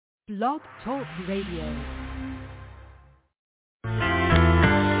Blog Talk Radio.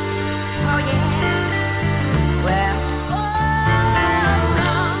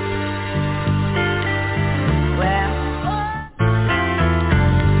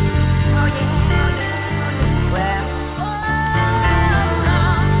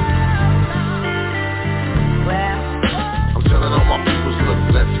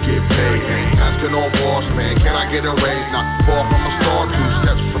 On boss, man, can I get a raise? Not far from a star, 2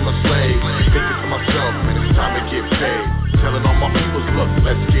 steps from a slave. Thinking to myself, man, it's time to get paid. Telling all my peoples, look,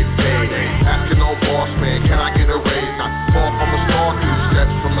 let's get paid. Asking on boss, man, can I get a raise? Not far from a star, 2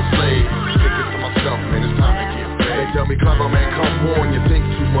 steps from a slave. Thinking to myself, man, it's time to get paid. They tell me, clever man, come on, you think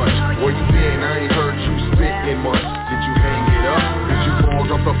too much. Where you been? I ain't heard you spit in months. Did you hang it up? Did you fall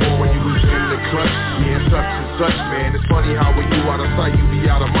off the ball when you was in the clutch? Yeah, such and such, man. It's funny how when you out of sight, you be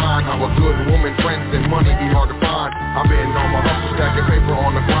out of mind. How a good woman, friends, and money be hard to find. I've been on my hustle, stacking paper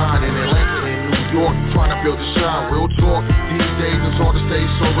on the grind. In Atlanta, in New York, trying to build a shine. Real talk, these days it's hard to stay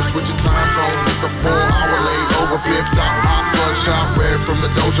sober. Switching time zones with the 4-hour layover. Fifth stop, hot bloodshot, red from the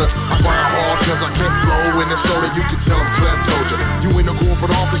doja. I grind hard cause I can't flow in the soda. You can tell I'm Clef told ya. You in the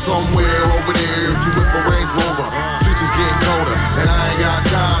corporate office somewhere over there. If you with a Range Rover, streets is getting colder. And I ain't got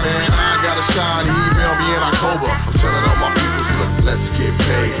time, man, I ain't got a shine. He emailed me in October. I'm telling all my people, look, let's get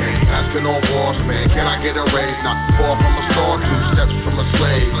paid. Asking on boss, man, can I get a raise? Not far from a star, 2 steps from a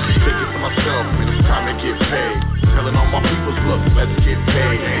slave. Thinking to myself, man, it's time to get paid. Telling all my peoples, look, let's get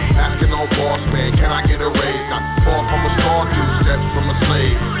paid. Asking on boss, man, can I get a raise? Not far from a star, 2 steps from a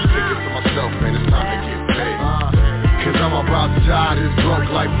slave. Thinking to myself, man, it's time to get paid. Cause I'm about tired of this broke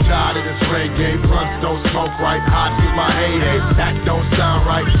life, tired of this reggae. Blunts don't smoke right, hot is my heyday. That don't sound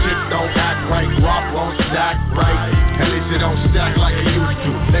right, shit don't act right. Guap won't stack right, at least it don't stack like it used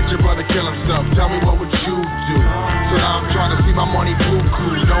to. Let your brother kill himself, tell me what would you do? So now I'm trying to see my money buku.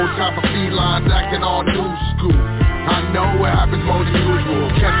 No time for felines acting all new school. I know what happens more than usual.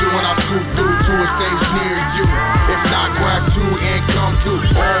 Catch you when I scoop through to a stage near you. If not, grab 2 and come through.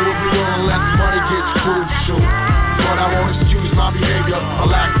 All will be on unless money gets crucial. But I won't excuse my behavior, a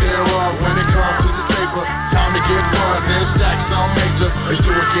lack thereof when it comes to the paper. Time to get buzzed and stack some major. Let's do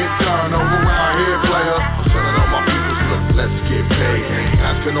it, get done, over around here, player. I'm telling all my people, look, let's get paid.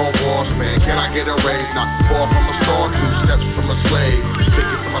 Asking on boss, man, can I get a raise? Not far from a star, 2 steps from a slave.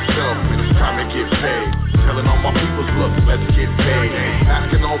 Thinking to myself, man, it's time to get paid. Telling all my people, look, let's get paid.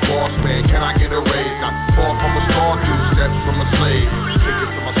 Asking on boss, man, can I get a raise? Not far from a star, 2 steps from a slave. Thinking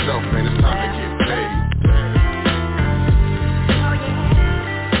to myself, man, it's time to get paid.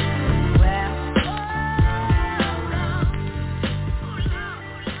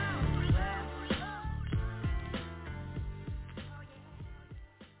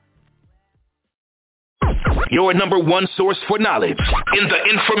 Your number 1 source for knowledge in the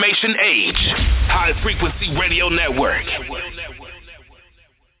information age. High Frequency Radio Network.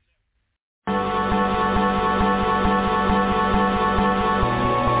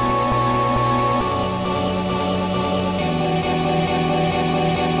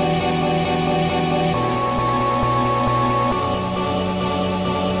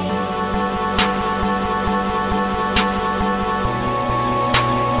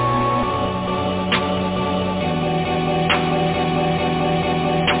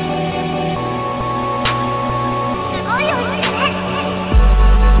 Oh,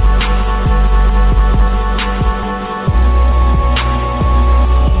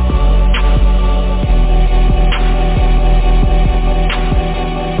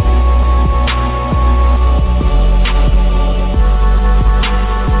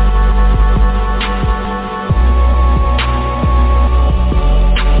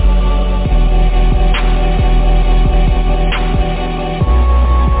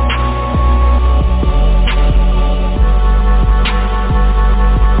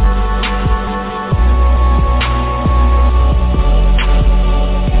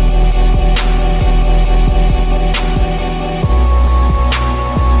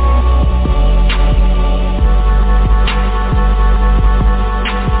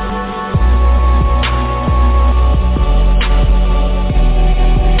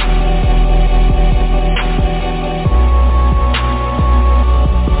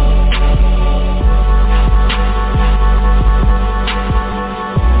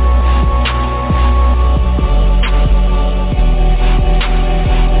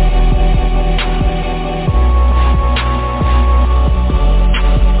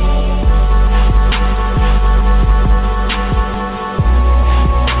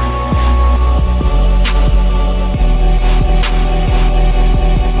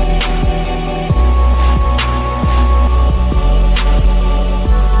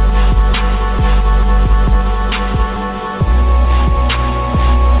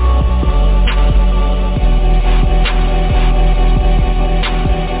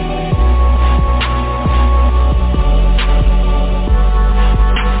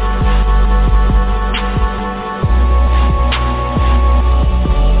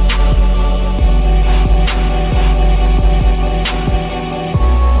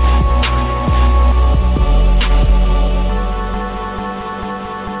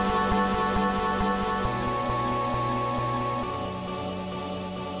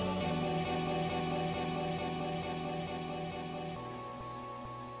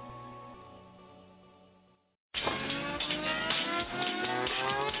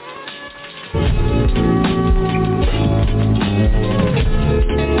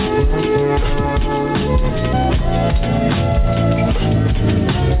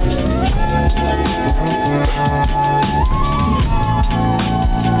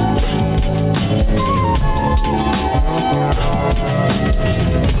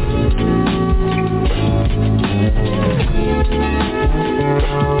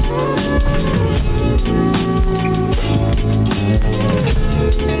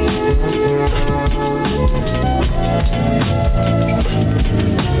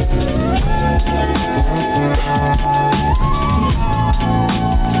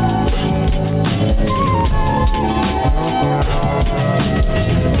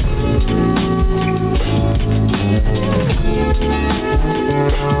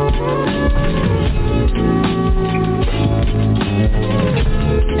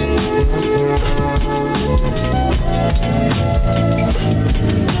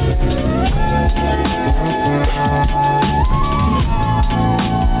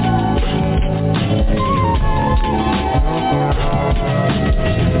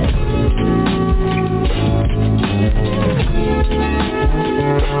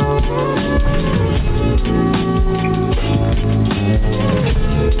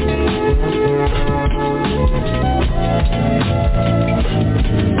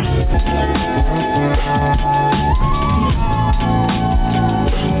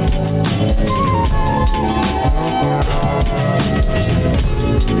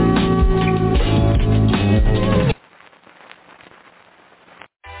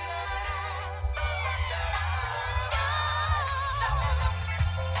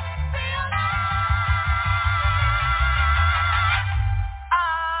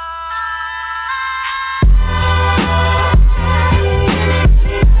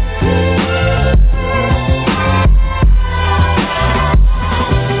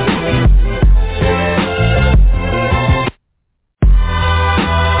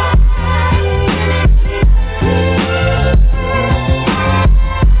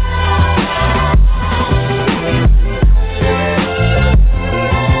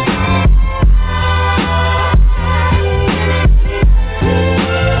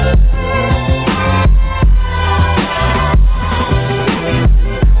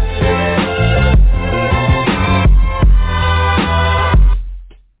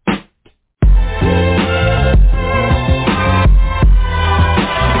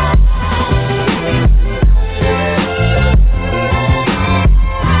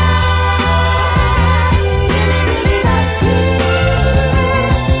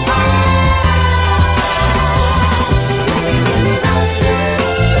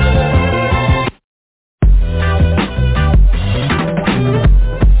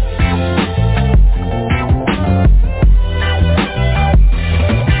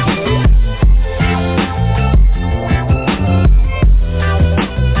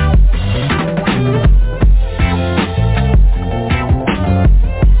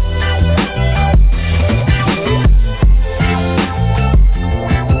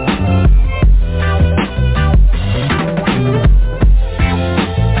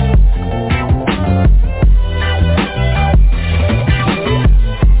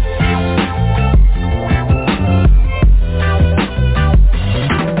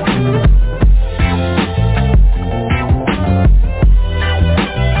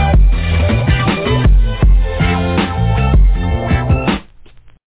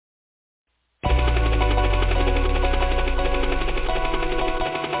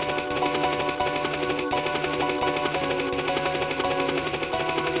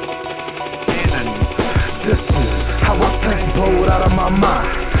 mind.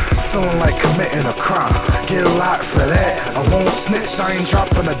 Feeling like committing a crime. Get a lot for that. I won't snitch, I ain't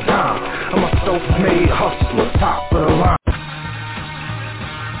dropping a dime. I'm a self-made hustler, top of the line.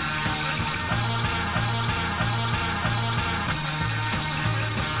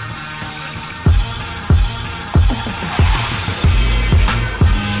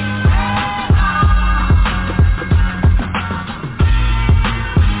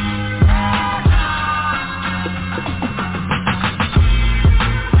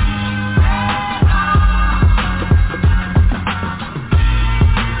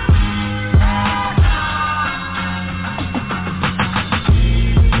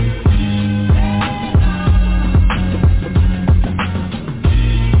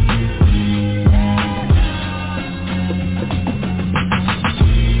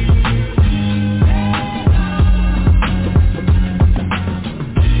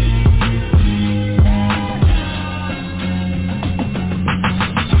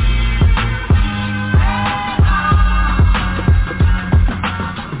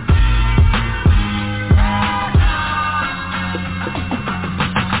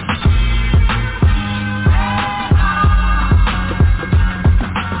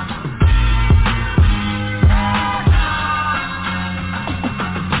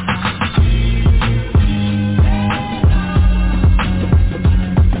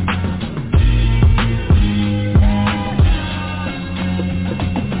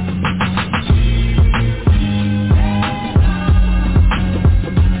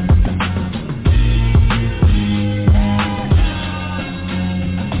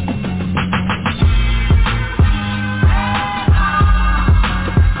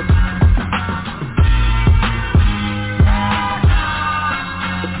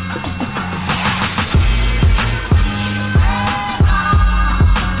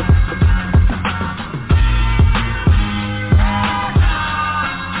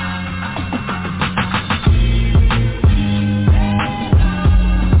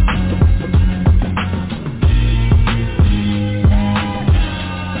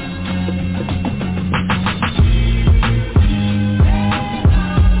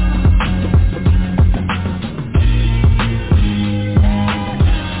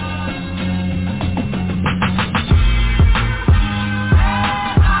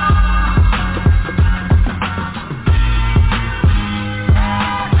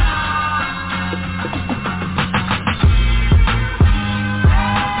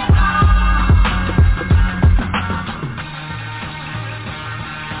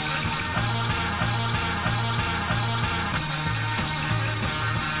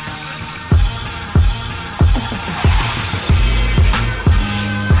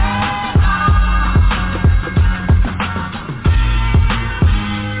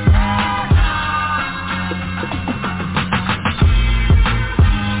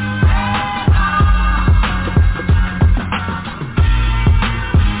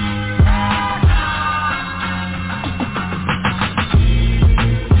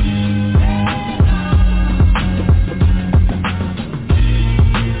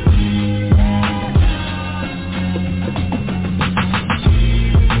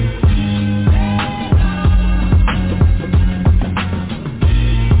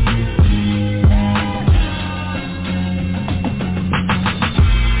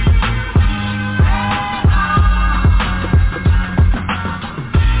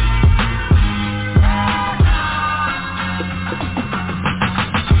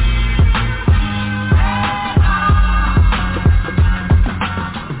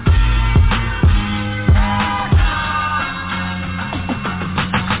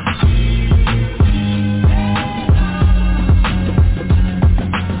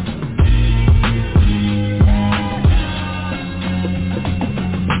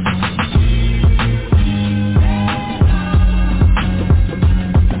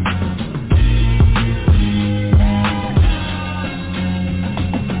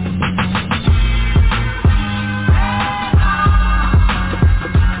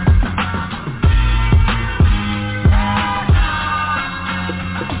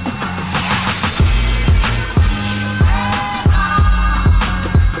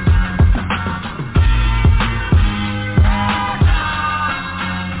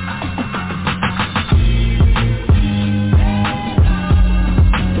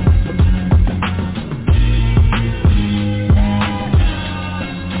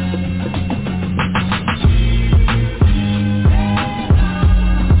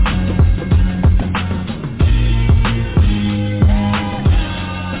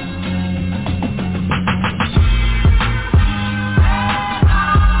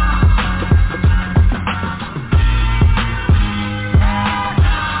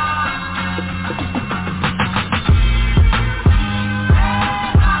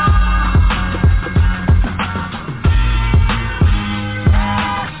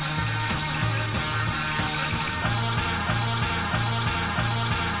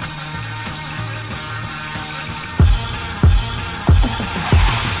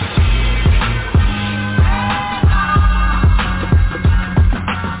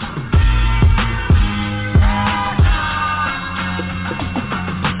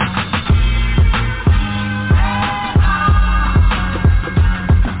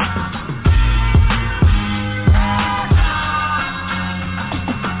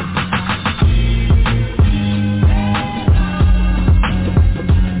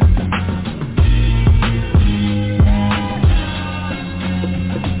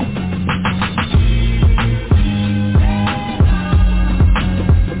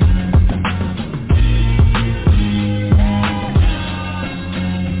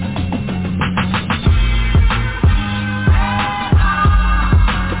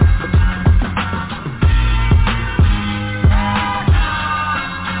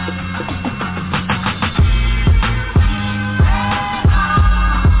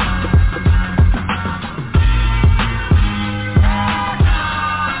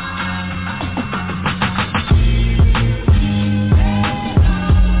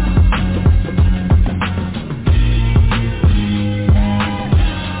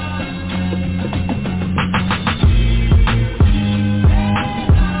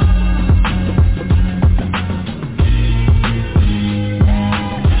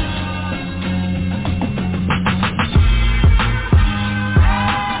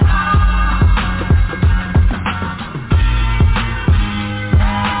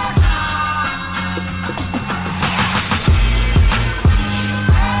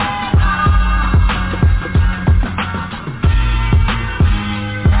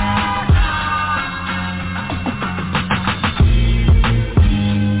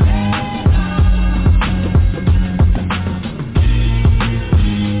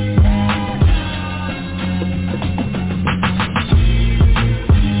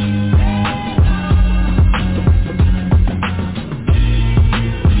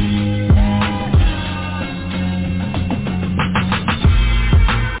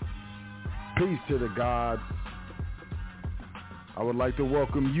 I would like to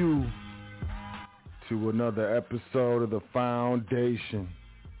welcome you to another episode of The Foundation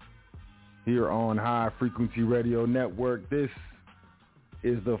here on High Frequency Radio Network. This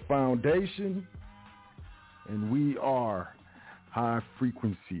is The Foundation, and we are High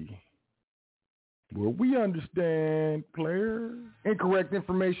Frequency, where we understand, players. Incorrect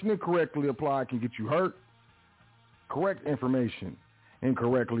information incorrectly applied can get you hurt. Correct information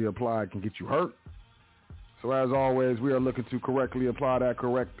incorrectly applied can get you hurt. So as always, we are looking to correctly apply that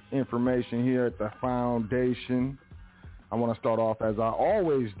correct information here at the Foundation. I want to start off, as I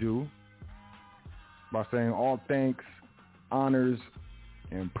always do, by saying all thanks, honors,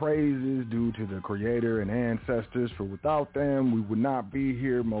 and praises due to the Creator and ancestors, for without them, we would not be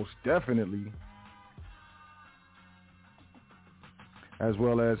here, most definitely. As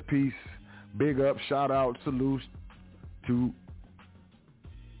well as peace, big up, shout out, salute to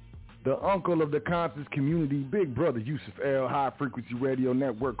the uncle of the conscious community, Big Brother Yusuf L, High Frequency Radio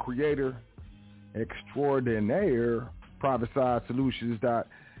Network creator extraordinaire,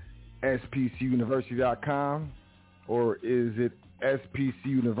 privatesidesolutions.spcuniversity.com, or is it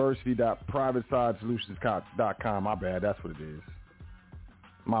spcuniversity.privatesidesolutions.com? My bad, that's what it is.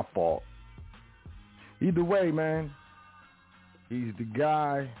 My fault. Either way, man, he's the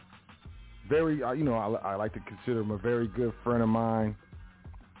guy, very, I like to consider him a very good friend of mine.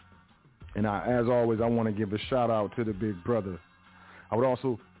 And as always, I want to give a shout out to the big brother. I would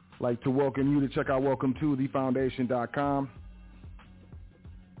also like to welcome you to check out welcometothefoundation.com.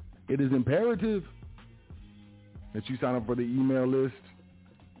 It is imperative that you sign up for the email list.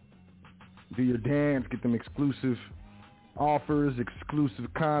 Do your dance, get them exclusive offers,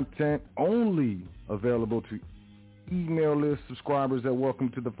 exclusive content, only available to email list subscribers at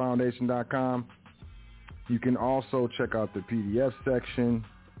welcometothefoundation.com. You can also check out the PDF section.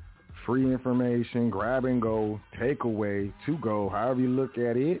 Free information, grab and go, take away, to go, however you look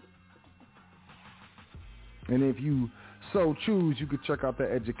at it. And if you so choose, you can check out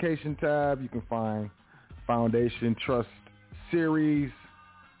the education tab. You can find Foundation Trust Series,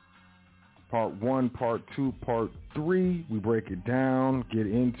 Part 1, Part 2, Part 3. We break it down, get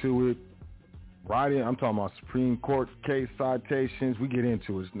into it. Right in, I'm talking about Supreme Court case citations. We get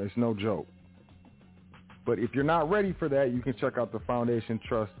into it. It's no joke. But if you're not ready for that, you can check out the Foundation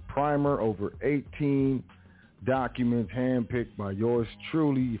Trust Primer, over 18 documents handpicked by yours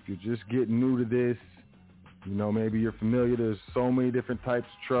truly. If you're just getting new to this, maybe you're familiar. There's so many different types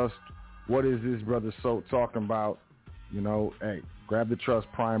of trust. What is this brother so talking about? Hey, grab the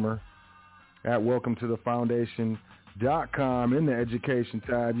Trust Primer at welcometothefoundation.com in the education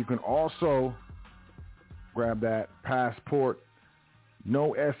tab. You can also grab that passport,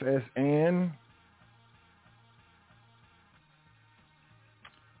 no SSN.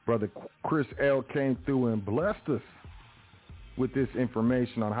 Brother Chris L came through and blessed us with this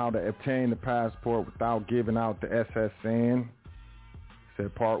information on how to obtain the passport without giving out the SSN.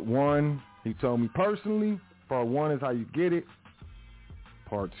 Said part 1, he told me personally, part 1 is how you get it.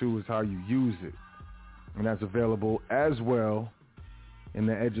 Part 2 is how you use it. And that's available as well in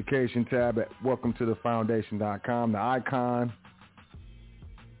the education tab at welcometothefoundation.com. The icon,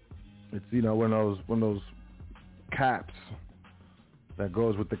 it's, one of those caps that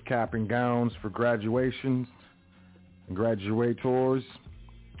goes with the cap and gowns for graduations and graduators.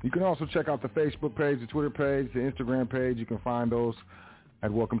 You can also check out the Facebook page, the Twitter page, the Instagram page. You can find those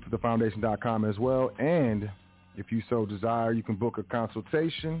at welcometothefoundation.com as well. And if you so desire, you can book a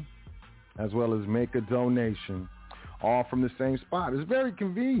consultation as well as make a donation, all from the same spot. It's very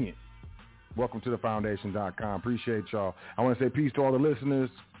convenient. Welcometothefoundation.com. Appreciate y'all. I want to say peace to all the listeners,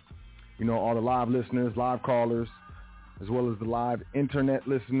 all the live listeners, live callers, as well as the live internet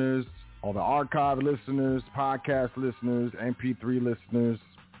listeners, all the archive listeners, podcast listeners, MP3 listeners.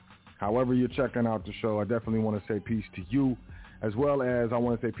 However you're checking out the show, I definitely want to say peace to you, as well as I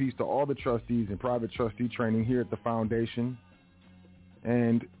want to say peace to all the trustees and private trustee training here at the Foundation,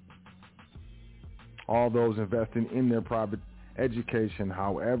 and all those investing in their private education.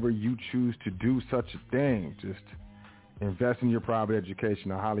 However you choose to do such a thing, just invest in your private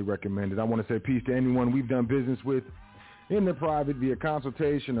education. I highly recommend it. I want to say peace to anyone we've done business with in the private via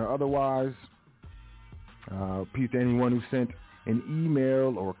consultation or otherwise. Peace to anyone who sent an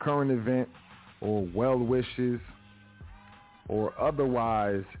email or current event or well wishes or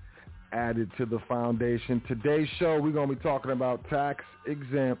otherwise added to the Foundation. Today's show, we're going to be talking about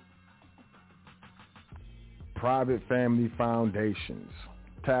tax-exempt private family foundations.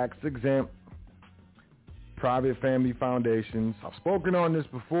 Tax-exempt private family foundations. I've spoken on this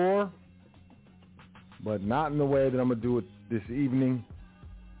before, but not in the way that I'm going to do it this evening.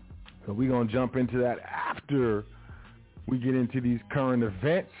 So we're going to jump into that after we get into these current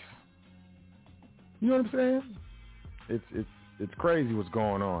events. You know what I'm saying? It's crazy what's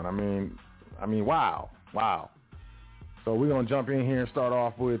going on. I mean, wow. So we're going to jump in here and start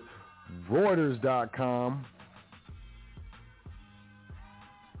off with Reuters.com.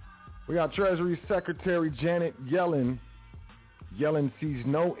 We got Treasury Secretary Janet Yellen. Yellen sees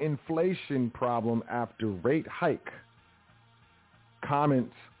no inflation problem after rate hike.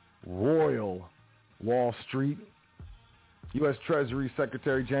 Comments roil Wall Street. U.S. Treasury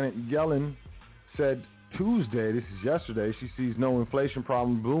Secretary Janet Yellen said Tuesday, this is yesterday, she sees no inflation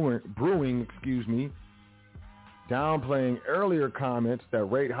problem brewing, downplaying earlier comments that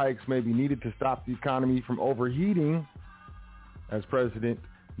rate hikes may be needed to stop the economy from overheating as President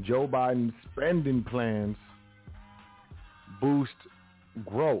Joe Biden's spending plans boost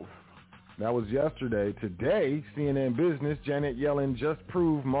growth. That was yesterday. Today, CNN Business, Janet Yellen just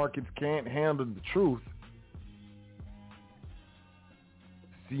proved markets can't handle the truth.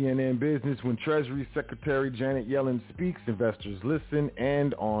 CNN Business, when Treasury Secretary Janet Yellen speaks, investors listen,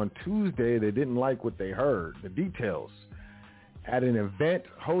 and on Tuesday, they didn't like what they heard. The details. At an event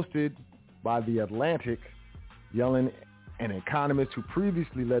hosted by The Atlantic, Yellen, an economist who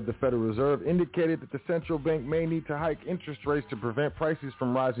previously led the Federal Reserve, indicated that the central bank may need to hike interest rates to prevent prices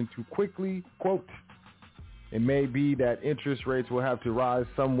from rising too quickly. Quote, it may be that interest rates will have to rise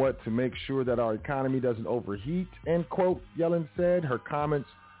somewhat to make sure that our economy doesn't overheat, end quote, Yellen said. Her comments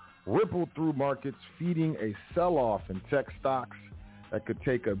rippled through markets, feeding a sell-off in tech stocks that could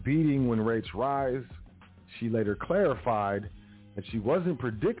take a beating when rates rise. She later clarified that she wasn't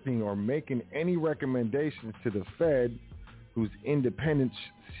predicting or making any recommendations to the Fed, whose independence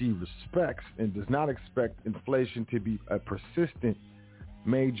she respects, and does not expect inflation to be a persistent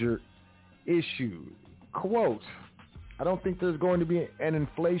major issue. Quote, I don't think there's going to be an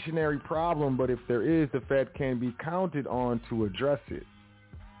inflationary problem, but if there is, the Fed can be counted on to address it,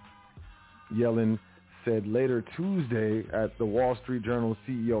 Yellen said later Tuesday at the Wall Street Journal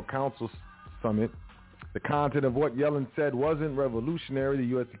CEO Council Summit. The content of what Yellen said wasn't revolutionary. The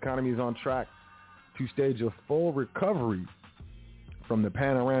U.S. economy is on track to stage a full recovery from the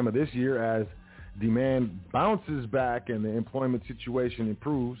panorama this year as demand bounces back and the employment situation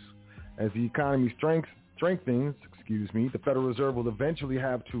improves. As the economy strengthens, the Federal Reserve will eventually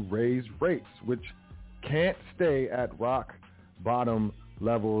have to raise rates, which can't stay at rock bottom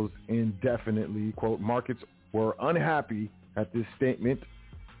levels indefinitely. Quote, markets were unhappy at this statement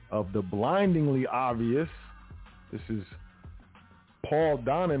of the blindingly obvious. This is Paul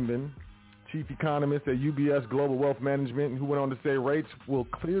Donovan, chief economist at UBS Global Wealth Management, who went on to say rates will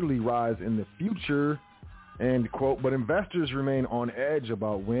clearly rise in the future, end quote, but investors remain on edge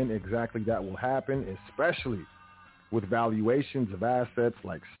about when exactly that will happen, especially with valuations of assets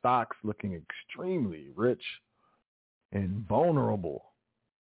like stocks looking extremely rich and vulnerable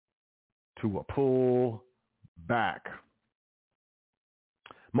to a pull back.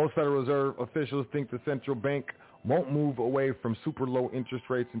 Most Federal Reserve officials think the central bank won't move away from super low interest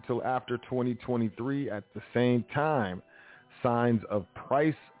rates until after 2023. At the same time, signs of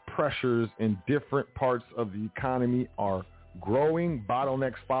price pressures in different parts of the economy are growing.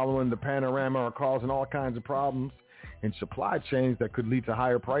 Bottlenecks following the panorama are causing all kinds of problems in supply chains that could lead to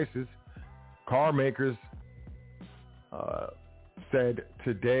higher prices. Car makers said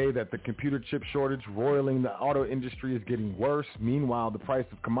today that the computer chip shortage roiling the auto industry is getting worse. Meanwhile, the price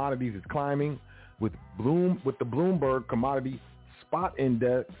of commodities is climbing, with the Bloomberg Commodity Spot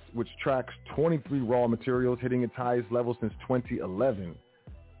Index, which tracks 23 raw materials, hitting its highest level since 2011.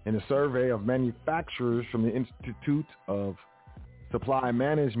 In a survey of manufacturers from the Institute of Supply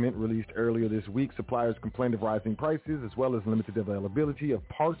Management released earlier this week, suppliers complained of rising prices as well as limited availability of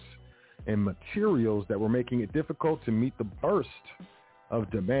parts and materials that were making it difficult to meet the burst of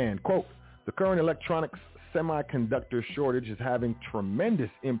demand. Quote, the current electronics semiconductor shortage is having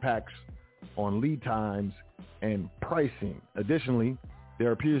tremendous impacts on lead times and pricing. Additionally,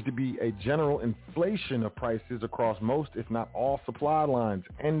 there appears to be a general inflation of prices across most, if not all, supply lines,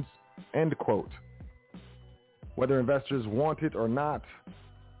 end quote. Whether investors want it or not,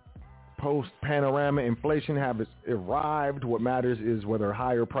 post-panorama inflation has arrived. What matters is whether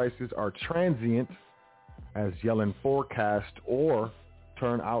higher prices are transient, as Yellen forecast, or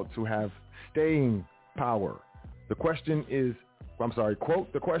turn out to have staying power. The question is,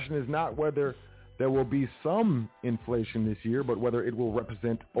 quote, the question is not whether there will be some inflation this year, but whether it will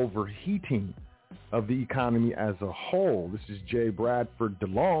represent overheating of the economy as a whole. This is J. Bradford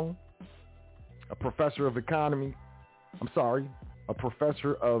DeLong, a professor of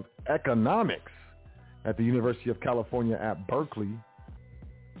economics at the University of California at Berkeley.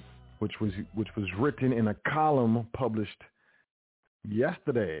 which was written in a column published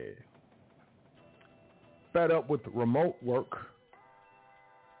yesterday. Fed up with remote work,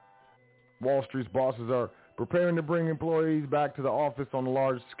 Wall Street's bosses are preparing to bring employees back to the office on a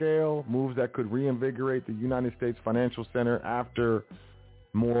large scale, moves that could reinvigorate the United States financial center after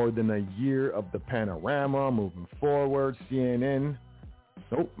more than a year of the panorama. Moving forward, CNN.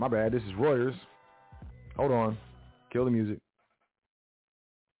 Nope, my bad. This is Reuters. Hold on. Kill the music.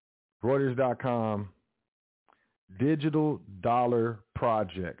 Reuters.com. Digital dollar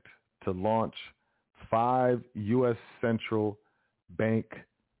project to launch 5 U.S. central bank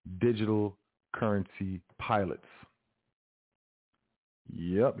digital currency pilots.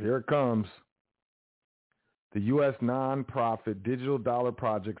 Yep, here it comes. The U.S. nonprofit Digital Dollar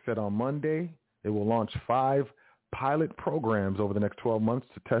Project said on Monday it will launch 5 pilot programs over the next 12 months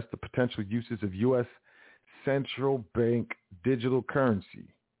to test the potential uses of U.S. central bank digital currency.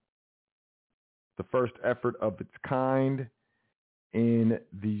 The first effort of its kind in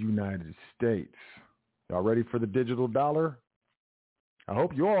the United States. Y'all ready for the digital dollar? I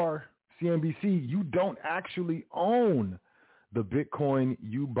hope you are. CNBC, you don't actually own the Bitcoin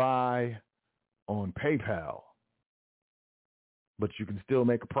you buy on PayPal, but you can still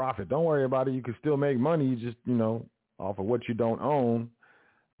make a profit. Don't worry about it. You can still make money. You just, off of what you don't own.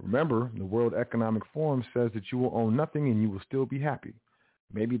 Remember, the World Economic Forum says that you will own nothing and you will still be happy.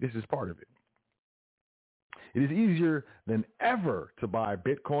 Maybe this is part of it. It is easier than ever to buy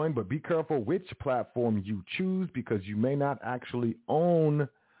Bitcoin, but be careful which platform you choose because you may not actually own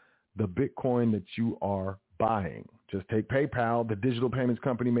the Bitcoin that you are buying. Just take PayPal. The digital payments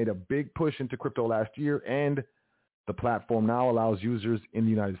company made a big push into crypto last year, and the platform now allows users in the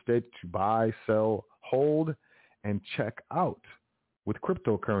United States to buy, sell, hold, and check out with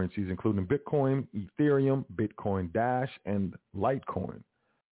cryptocurrencies, including Bitcoin, Ethereum, Bitcoin Dash, and Litecoin.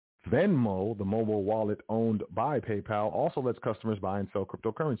 Venmo, the mobile wallet owned by PayPal, also lets customers buy and sell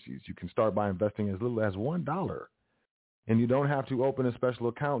cryptocurrencies. You can start by investing as little as $1, and you don't have to open a special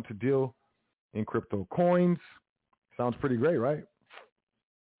account to deal in crypto coins. Sounds pretty great, right?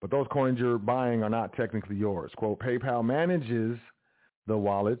 But those coins you're buying are not technically yours. Quote, PayPal manages the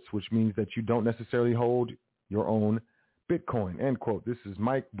wallets, which means that you don't necessarily hold your own Bitcoin, end quote. This is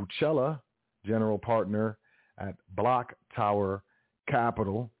Mike Buchella, general partner at Block Tower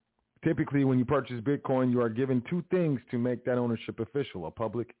Capital. Typically, when you purchase Bitcoin, you are given 2 things to make that ownership official, a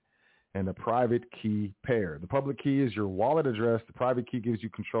public and a private key pair. The public key is your wallet address. The private key gives you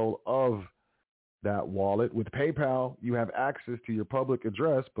control of that wallet. With PayPal, you have access to your public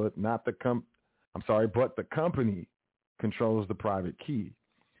address, but the company controls the private key.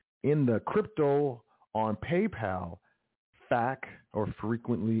 In the crypto on PayPal FAQ, or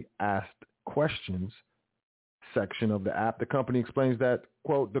frequently asked questions section of the app, the company explains that,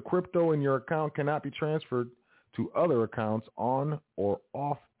 quote, the crypto in your account cannot be transferred to other accounts on or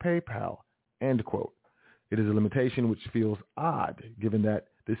off PayPal, end quote. It is a limitation which feels odd, given that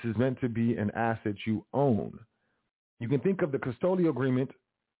this is meant to be an asset you own. You can think of the custodial agreement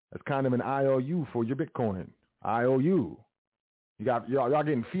as kind of an IOU for your Bitcoin. IOU. Y'all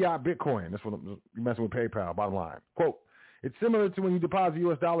getting fiat Bitcoin. That's what you're messing with PayPal, bottom line. Quote, it's similar to when you deposit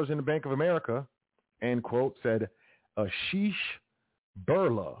U.S. dollars in the Bank of America, end quote, said Ashish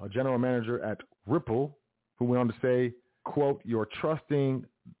Birla, a general manager at Ripple, who went on to say, quote, you're trusting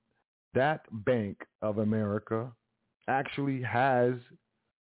that Bank of America actually has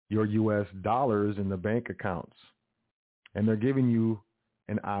your U.S. dollars in the bank accounts, and they're giving you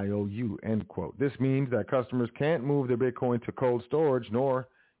an IOU, end quote. This means that customers can't move their Bitcoin to cold storage, nor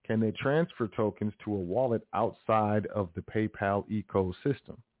can they transfer tokens to a wallet outside of the PayPal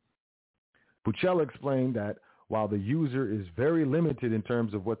ecosystem. Buchella explained that while the user is very limited in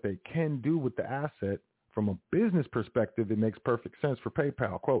terms of what they can do with the asset, from a business perspective, it makes perfect sense for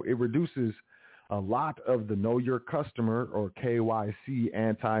PayPal. Quote, it reduces a lot of the know your customer or KYC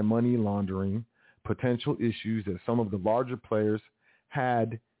anti-money laundering potential issues that some of the larger players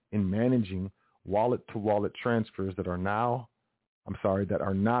had in managing wallet-to-wallet transfers that are not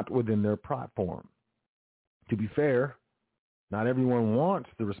within their platform. To be fair, not everyone wants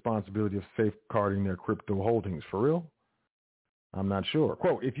the responsibility of safeguarding their crypto holdings. For real? I'm not sure.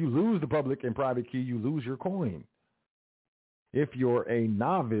 Quote, if you lose the public and private key, you lose your coin. If you're a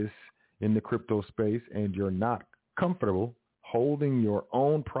novice in the crypto space and you're not comfortable holding your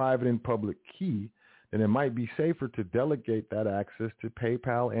own private and public key, then it might be safer to delegate that access to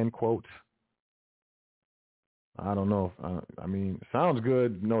PayPal, end quote. I don't know. Sounds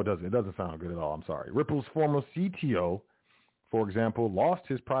good. No, it doesn't. It doesn't sound good at all. I'm sorry. Ripple's former CTO, for example, lost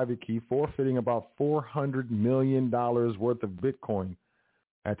his private key, forfeiting about $400 million worth of Bitcoin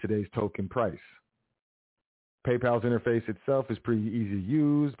at today's token price. PayPal's interface itself is pretty easy to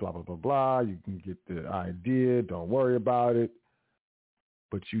use, blah, blah, blah, blah. You can get the idea. Don't worry about it.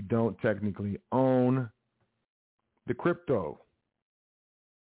 But you don't technically own the crypto.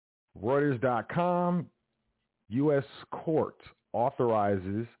 Reuters.com, U.S. court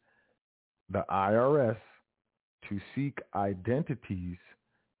authorizes the IRS to seek identities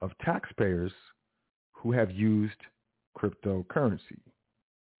of taxpayers who have used cryptocurrency.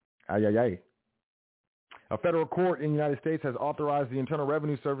 Ay, ay, ay. A federal court in the United States has authorized the Internal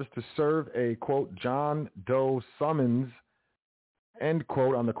Revenue Service to serve a, quote, John Doe summons, end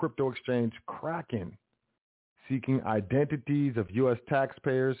quote, on the crypto exchange Kraken, seeking identities of U.S.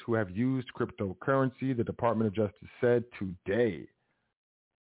 taxpayers who have used cryptocurrency, the Department of Justice said today.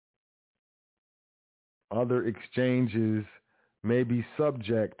 Other exchanges may be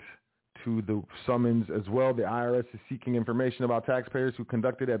subject to the summons as well. The IRS is seeking information about taxpayers who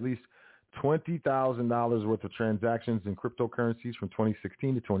conducted at least $20,000 worth of transactions in cryptocurrencies from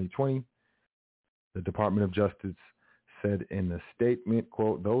 2016 to 2020. The Department of Justice said in the statement,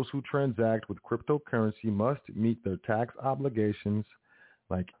 quote, those who transact with cryptocurrency must meet their tax obligations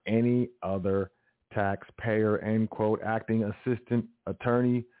like any other taxpayer, end quote. Acting Assistant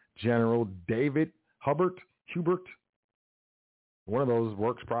Attorney General David Hubert, one of those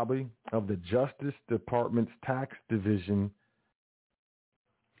works probably, of the Justice Department's Tax Division,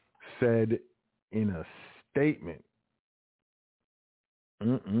 said in a statement, I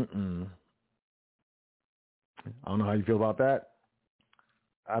don't know how you feel about that.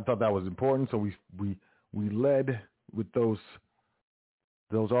 I thought that was important, so we led with those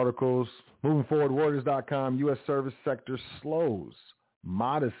articles. Moving forward, Reuters.com, U.S. service sector slows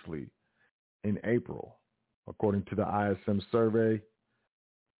modestly in April. According to the ISM survey,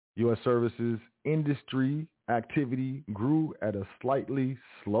 U.S. services industry activity grew at a slightly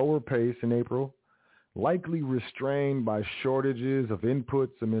slower pace in April, likely restrained by shortages of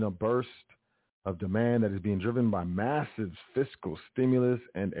inputs amid a burst of demand that is being driven by massive fiscal stimulus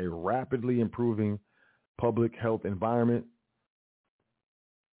and a rapidly improving public health environment.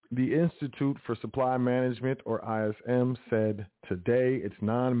 The Institute for Supply Management, or ISM, said today its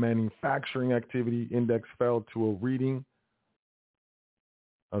non-manufacturing activity index fell to a reading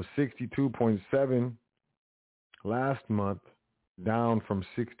of 62.7 last month, down from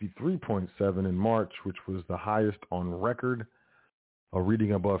 63.7 in March, which was the highest on record. A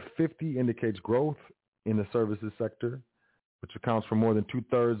reading above 50 indicates growth in the services sector, which accounts for more than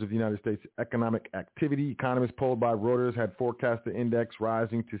two-thirds of the United States' economic activity. Economists polled by Reuters had forecast the index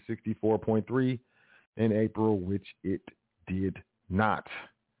rising to 64.3 in April, which it did not.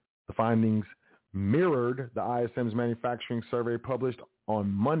 The findings mirrored the ISM's manufacturing survey published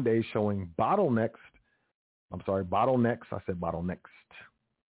on Monday, showing bottlenecks. I said bottlenecks.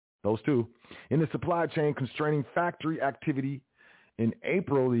 Those two. In the supply chain, constraining factory activity. In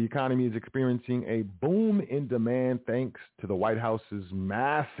April, the economy is experiencing a boom in demand thanks to the White House's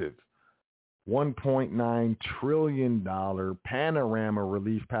massive $1.9 trillion panorama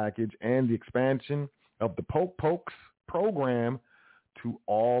relief package and the expansion of the Pokes program to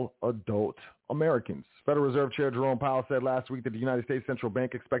all adult Americans. Federal Reserve Chair Jerome Powell said last week that the United States Central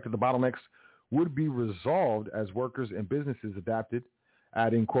Bank expected the bottlenecks would be resolved as workers and businesses adapted,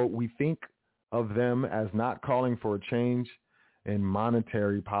 adding, quote, we think of them as not calling for a change in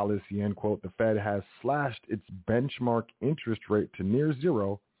monetary policy, end quote. The Fed has slashed its benchmark interest rate to near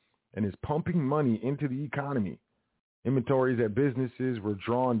zero and is pumping money into the economy. Inventories at businesses were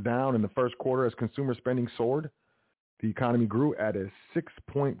drawn down in the first quarter as consumer spending soared. The economy grew at a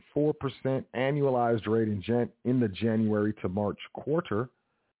 6.4% annualized rate in the January to March quarter,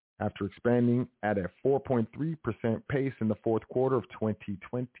 after expanding at a 4.3% pace in the fourth quarter of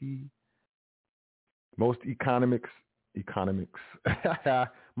 2020. Most economists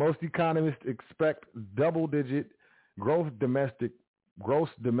expect double-digit gross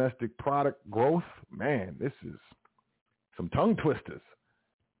domestic product growth. Man, this is some tongue twisters,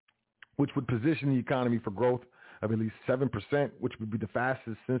 which would position the economy for growth of at least 7%, which would be the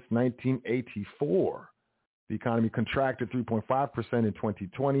fastest since 1984. The economy contracted 3.5% in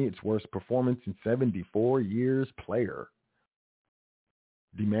 2020, its worst performance in 74 years. Player.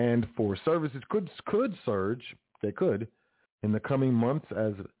 Demand for services could surge. They could in the coming months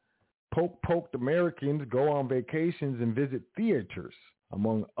as poked Americans go on vacations and visit theaters,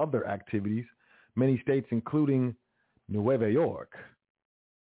 among other activities. Many states, including Nueva York,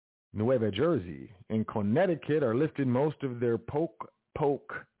 Nueva Jersey, and Connecticut, are lifting most of their poke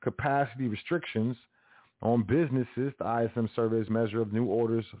capacity restrictions on businesses. The ISM survey's measure of new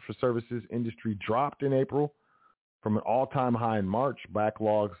orders for services industry dropped in April from an all-time high in March.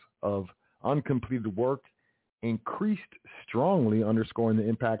 Backlogs of uncompleted work increased strongly, underscoring the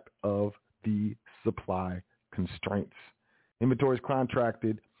impact of the supply constraints. Inventories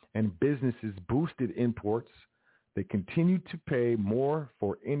contracted and businesses boosted imports. They continued to pay more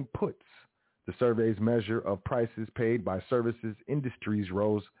for inputs. The survey's measure of prices paid by services industries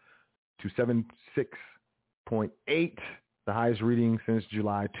rose to 76.8, the highest reading since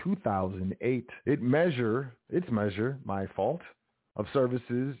July 2008. Its measure, of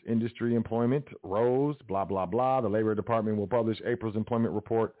services industry employment rose, blah, blah, blah. The Labor Department will publish April's employment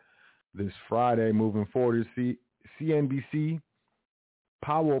report this Friday. Moving forward, CNBC,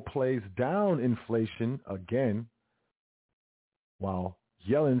 Powell plays down inflation again, while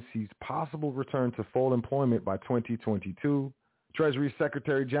Yellen sees possible return to full employment by 2022. Treasury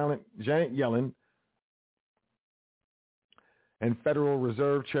Secretary Janet Yellen and Federal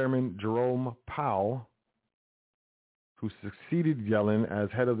Reserve Chairman Jerome Powell, who succeeded Yellen as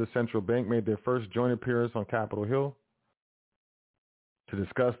head of the central bank, made their first joint appearance on Capitol Hill to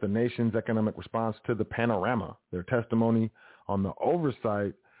discuss the nation's economic response to the panorama. Their testimony on the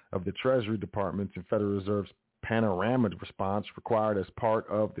oversight of the Treasury Department's and Federal Reserve's panorama response, required as part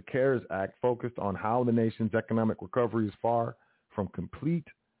of the CARES Act, focused on how the nation's economic recovery is far from complete,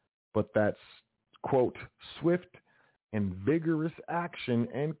 but that's, quote, swift and vigorous action,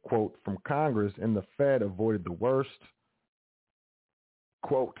 end quote, from Congress and the Fed avoided the worst.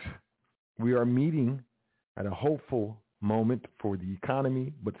 Quote, we are meeting at a hopeful moment for the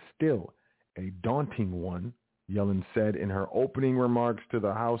economy, but still a daunting one, Yellen said in her opening remarks to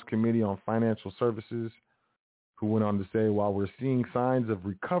the House Committee on Financial Services, who went on to say, while we're seeing signs of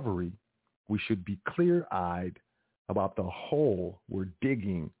recovery, we should be clear-eyed about the hole we're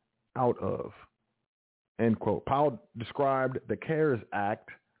digging out of, end quote. Powell described the CARES Act,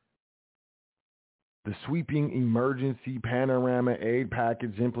 the sweeping emergency panorama aid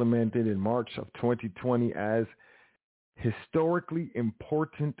package implemented in March of 2020, as historically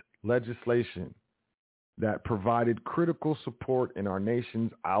important legislation that provided critical support in our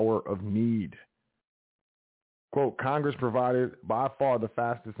nation's hour of need. Quote, Congress provided by far the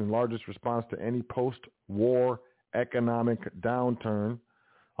fastest and largest response to any post-war economic downturn,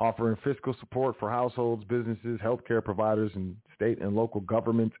 offering fiscal support for households, businesses, healthcare providers, and state and local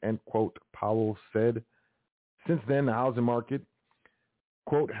governments, end quote, Powell said. Since then, the housing market,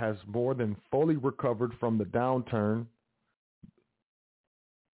 quote, has more than fully recovered from the downturn.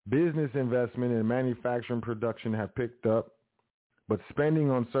 Business investment and manufacturing production have picked up, but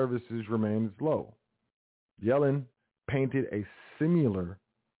spending on services remains low. Yellen painted a similar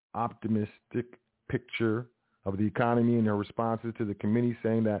optimistic picture of the economy in her responses to the committee,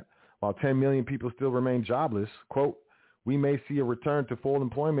 saying that while 10 million people still remain jobless, quote, we may see a return to full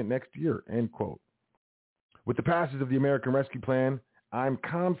employment next year, end quote. With the passage of the American Rescue Plan, I'm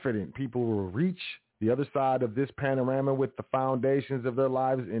confident people will reach the other side of this panorama with the foundations of their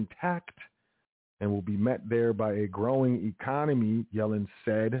lives intact and will be met there by a growing economy, Yellen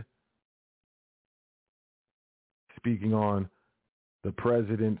said, speaking on the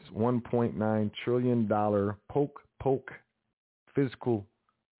president's $1.9 trillion poke fiscal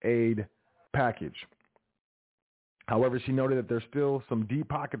aid package. However, she noted that there's still some deep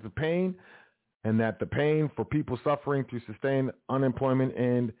pockets of pain and that the pain for people suffering through sustained unemployment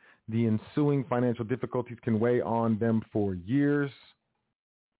and the ensuing financial difficulties can weigh on them for years.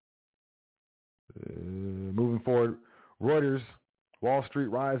 Moving forward, Reuters, Wall Street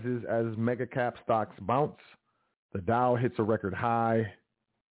rises as mega cap stocks bounce. The Dow hits a record high.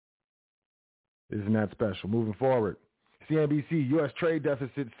 Isn't that special? Moving forward, CNBC, U.S. trade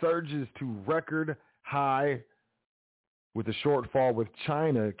deficit surges to record high with the shortfall with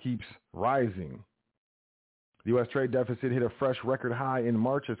China keeps rising. The U.S. trade deficit hit a fresh record high in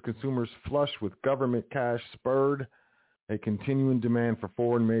March as consumers flush with government cash spurred a continuing demand for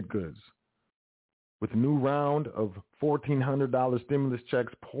foreign-made goods. With a new round of $1,400 stimulus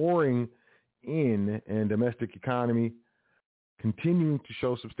checks pouring in and domestic economy continuing to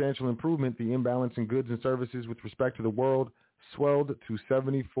show substantial improvement, the imbalance in goods and services with respect to the world swelled to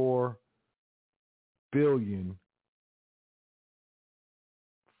 $74 billion,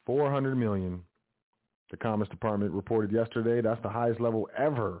 $400 million. The Commerce Department reported yesterday that's the highest level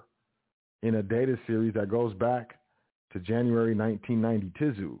ever in a data series that goes back to January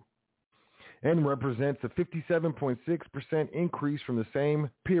 1992 and represents a 57.6% increase from the same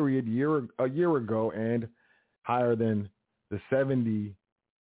period a year ago and higher than the $70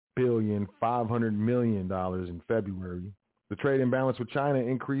 billion, $500 million in February. The trade imbalance with China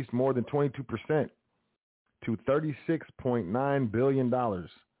increased more than 22% to $36.9 billion.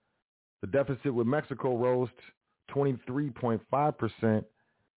 The deficit with Mexico rose 23.5%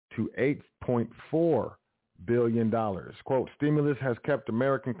 to $8.4 billion. Quote, stimulus has kept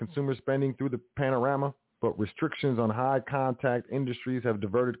American consumer spending through the panorama, but restrictions on high-contact industries have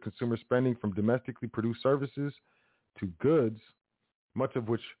diverted consumer spending from domestically produced services to goods, much of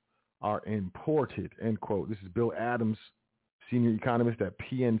which are imported, end quote. This is Bill Adams, senior economist at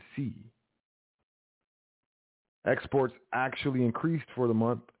PNC. Exports actually increased for the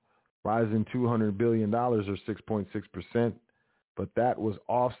month, rising $200 billion or 6.6%, but that was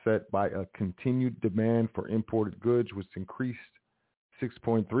offset by a continued demand for imported goods, which increased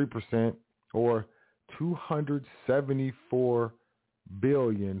 6.3% or $274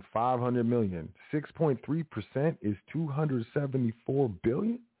 billion, 500 million. 6.3% is $274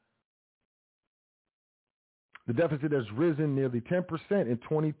 billion. The deficit has risen nearly 10% in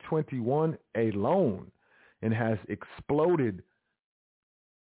 2021 alone and has exploded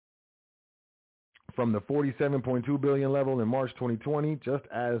from the $47.2 billion level in March 2020, just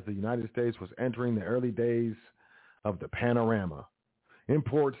as the United States was entering the early days of the panorama.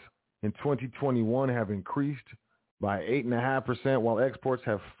 Imports in 2021 have increased by 8.5%, while exports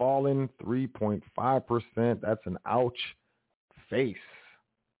have fallen 3.5%. That's an ouch face.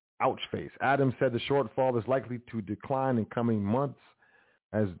 Ouch face. Adams said the shortfall is likely to decline in coming months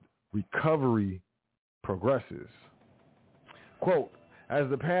as recovery progresses. Quote, as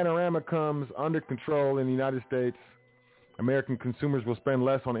the panorama comes under control in the United States, American consumers will spend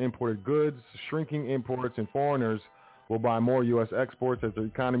less on imported goods, shrinking imports, and foreigners will buy more U.S. exports as the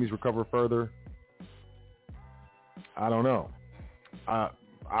economies recover further. I don't know. I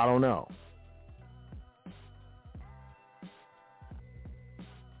don't know.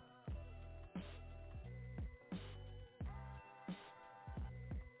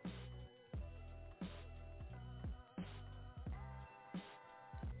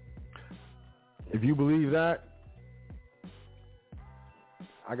 If you believe that,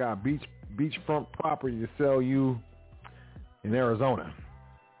 I got beachfront property to sell you in Arizona.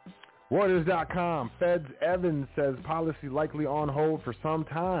 Reuters.com, Fed's Evans says policy likely on hold for some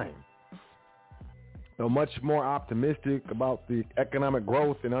time. Though much more optimistic about the economic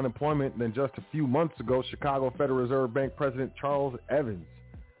growth and unemployment than just a few months ago, Chicago Federal Reserve Bank President Charles Evans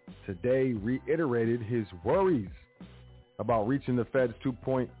today reiterated his worries about reaching the Fed's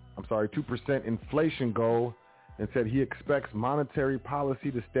 2% inflation goal and said he expects monetary policy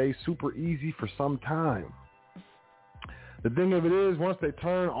to stay super easy for some time. The thing of it is, once they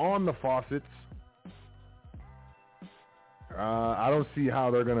turn on the faucets, I don't see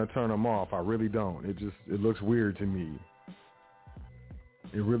how they're going to turn them off. I really don't. It looks weird to me.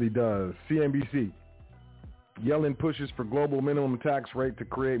 It really does. CNBC. Yellen pushes for global minimum tax rate to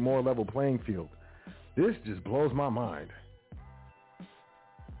create more level playing field. This just blows my mind.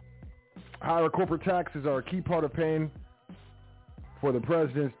 Higher corporate taxes are a key part of paying for the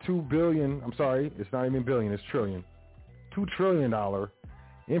president's $2 trillion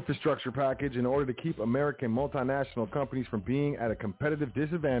infrastructure package in order to keep American multinational companies from being at a competitive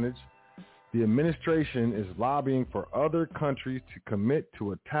disadvantage. The administration is lobbying for other countries to commit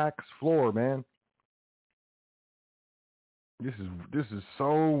to a tax floor, man. This is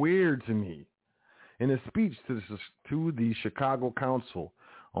so weird to me. In a speech to the Chicago Council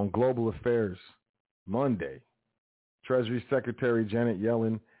on Global Affairs Monday, Treasury Secretary Janet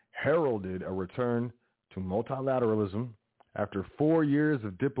Yellen heralded a return to multilateralism after 4 years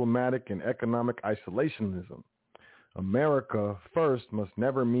of diplomatic and economic isolationism. America first must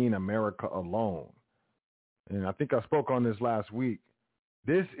never mean America alone. And I think I spoke on this last week.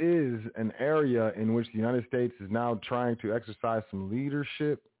 This is an area in which the United States is now trying to exercise some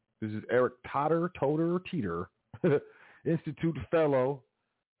leadership. This is Eric Teeter, Institute Fellow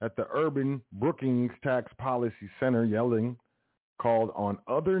at the Urban Brookings Tax Policy Center. Yellen called on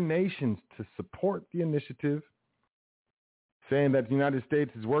other nations to support the initiative, saying that the United States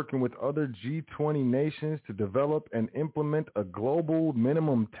is working with other G20 nations to develop and implement a global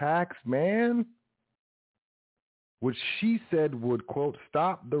minimum tax, man, which she said would, quote,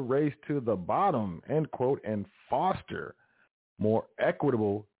 stop the race to the bottom, end quote, and foster more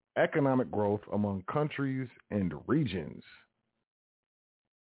equitable economic growth among countries and regions.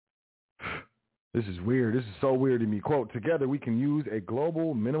 This is weird. This is so weird to me. Quote, together we can use a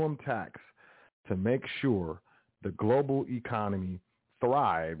global minimum tax to make sure the global economy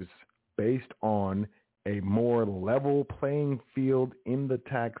thrives based on a more level playing field in the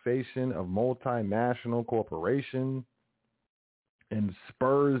taxation of multinational corporations and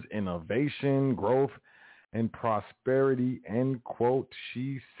spurs innovation, growth, and prosperity, end quote.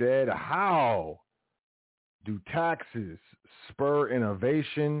 She said, how do taxes spur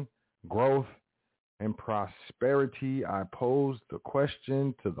innovation, growth, and prosperity. I posed the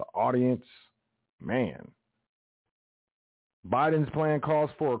question to the audience. Man, Biden's plan calls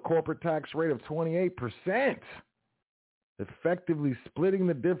for a corporate tax rate of 28%, effectively splitting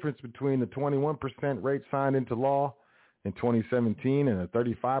the difference between the 21% rate signed into law in 2017 and the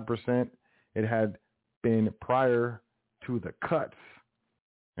 35% it had been prior to the cuts,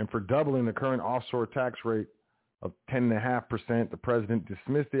 and for doubling the current offshore tax rate of 10.5%. The president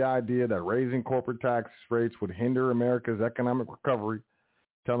dismissed the idea that raising corporate tax rates would hinder America's economic recovery,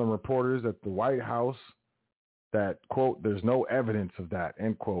 telling reporters at the White House that, quote, there's no evidence of that,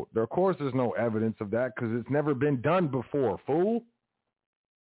 end quote. Of course there's no evidence of that because it's never been done before, fool.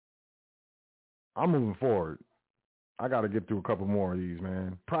 I'm moving forward. I got to get through a couple more of these,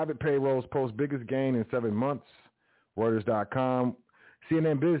 man. Private payrolls post biggest gain in 7 months. Reuters.com.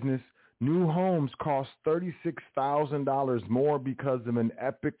 CNN Business. New homes cost $36,000 more because of an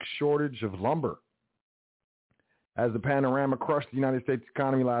epic shortage of lumber. As the panorama crushed the United States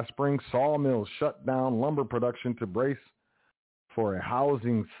economy last spring, sawmills shut down lumber production to brace for a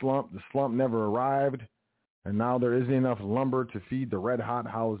housing slump. The slump never arrived, and now there isn't enough lumber to feed the red-hot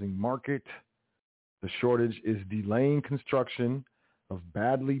housing market. The shortage is delaying construction of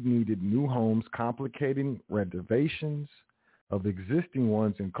badly needed new homes, complicating renovations of existing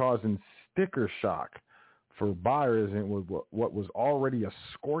ones, and causing sticker shock for buyers in what was already a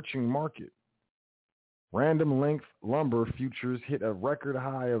scorching market. Random length lumber futures hit a record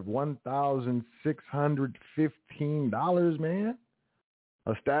high of $1,615, man.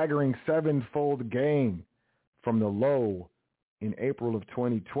 A staggering sevenfold gain from the low in April of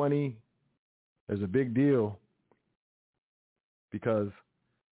 2020. There's a big deal because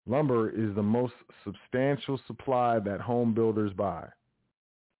lumber is the most substantial supply that home builders buy.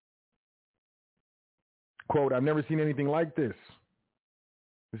 Quote, I've never seen anything like this.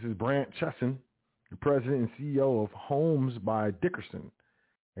 This is Brant Chesson, the president and CEO of Homes by Dickerson,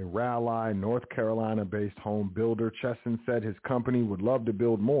 a Raleigh, North Carolina-based home builder. Chesson said his company would love to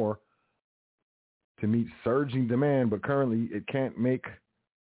build more to meet surging demand, but currently it can't make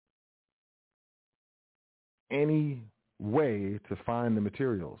any way to find the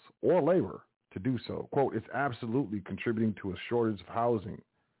materials or labor to do so. Quote, it's absolutely contributing to a shortage of housing,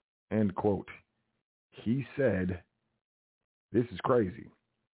 end quote. He said, this is crazy.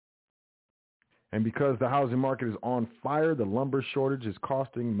 And because the housing market is on fire, the lumber shortage is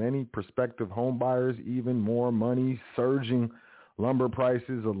costing many prospective home buyers even more money. Surging lumber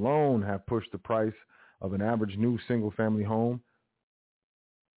prices alone have pushed the price of an average new single-family home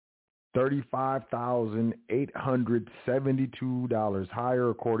 $35,872 higher,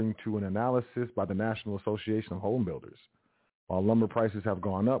 according to an analysis by the National Association of Home Builders. While lumber prices have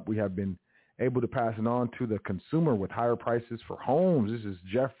gone up, we have been able to pass it on to the consumer with higher prices for homes. This is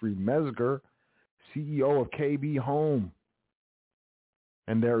Jeffrey Mesger, CEO of KB Home.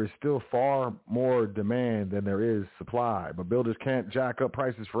 And there is still far more demand than there is supply, but builders can't jack up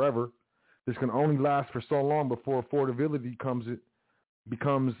prices forever. This can only last for so long before affordability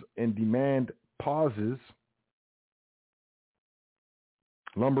becomes and demand pauses.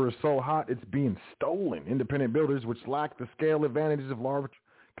 Lumber is so hot, it's being stolen. Independent builders, which lack the scale advantages of large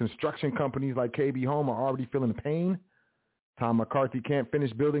construction companies like KB Home, are already feeling the pain. Tom McCarthy can't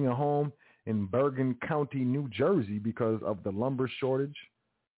finish building a home in Bergen County, New Jersey because of the lumber shortage.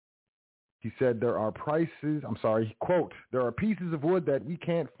 He said quote, there are pieces of wood that we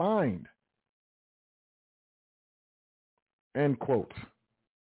can't find, end quote.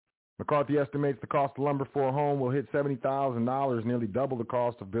 McCarthy estimates the cost of lumber for a home will hit $70,000, nearly double the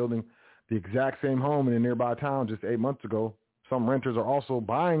cost of building the exact same home in a nearby town just 8 months ago. Some renters are also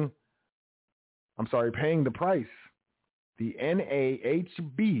paying the price. The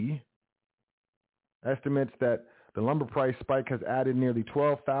NAHB estimates that the lumber price spike has added nearly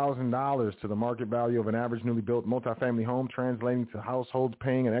 $12,000 to the market value of an average newly built multifamily home, translating to households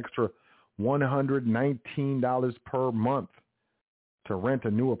paying an extra $119 per month to rent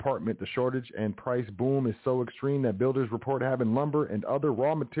a new apartment. The shortage and price boom is so extreme that builders report having lumber and other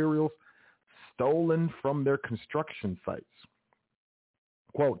raw materials stolen from their construction sites.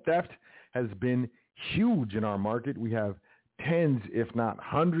 Quote, theft has been huge in our market. We have tens, if not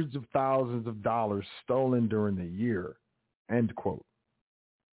hundreds of thousands of dollars stolen during the year, end quote.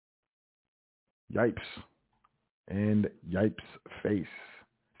 Yipes. And yipes face.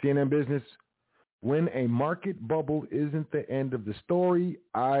 CNN Business. When a market bubble isn't the end of the story,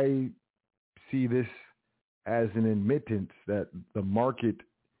 I see this as an admittance that the market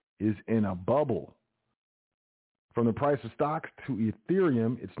is in a bubble. From the price of stocks to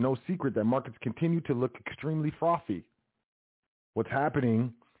Ethereum, it's no secret that markets continue to look extremely frothy. What's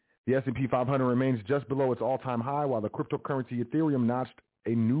happening The S&P 500 remains just below its all-time high, while the cryptocurrency Ethereum notched a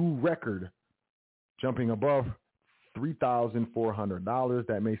new record, jumping above $3,400.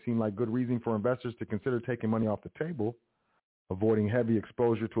 That may seem like good reason for investors to consider taking money off the table, avoiding heavy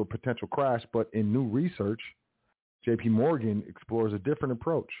exposure to a potential crash. But in new research, JP Morgan explores a different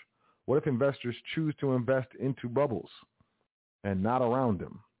approach. What if investors choose to invest into bubbles and not around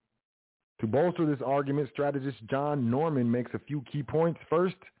them? To bolster this argument, strategist John Norman makes a few key points.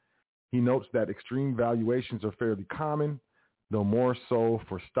 First, he notes that extreme valuations are fairly common, though more so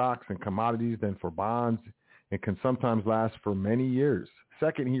for stocks and commodities than for bonds, and can sometimes last for many years.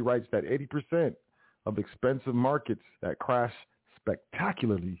 Second, he writes that 80% of expensive markets that crash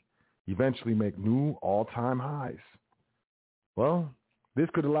spectacularly eventually make new all-time highs. Well, this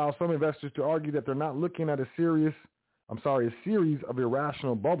could allow some investors to argue that they're not looking at a series of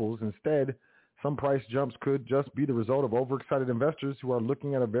irrational bubbles. Instead, some price jumps could just be the result of overexcited investors who are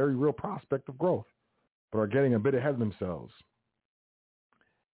looking at a very real prospect of growth, but are getting a bit ahead of themselves.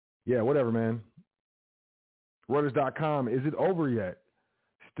 Yeah, whatever, man. Reuters.com, is it over yet?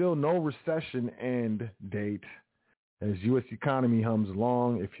 Still no recession end date as U.S. economy hums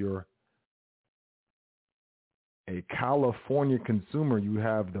along. If you're a California consumer, you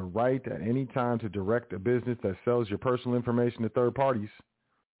have the right at any time to direct a business that sells your personal information to third parties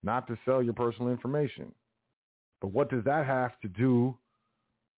not to sell your personal information. But what does that have to do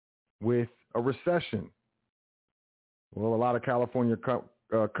with a recession? Well, a lot of California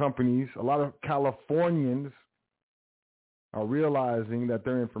companies, a lot of Californians are realizing that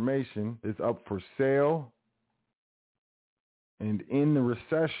their information is up for sale. And in the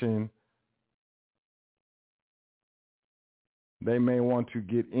recession, they may want to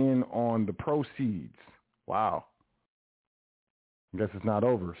get in on the proceeds. Wow. I guess it's not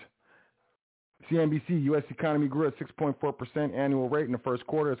over. CNBC, U.S. economy grew at 6.4% annual rate in the first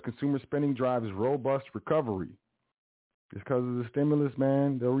quarter as consumer spending drives robust recovery. It's because of the stimulus,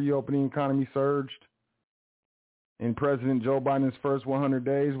 man. The reopening economy surged in President Joe Biden's first 100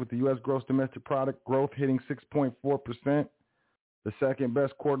 days, with the U.S. gross domestic product growth hitting 6.4%, the second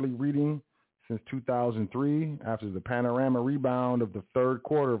best quarterly reading since 2003, after the panorama rebound of the third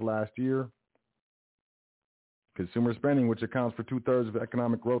quarter of last year. Consumer spending, which accounts for 2/3 of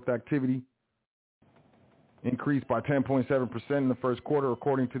economic growth activity, increased by 10.7% in the first quarter,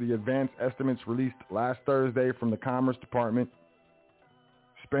 according to the advanced estimates released last Thursday from the Commerce Department.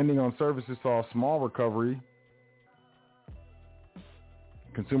 Spending on services saw a small recovery.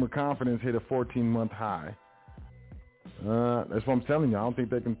 Consumer confidence hit a 14-month high. That's what I'm telling you. I don't think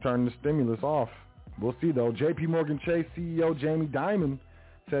they can turn the stimulus off. We'll see, though. JP Morgan Chase CEO Jamie Dimon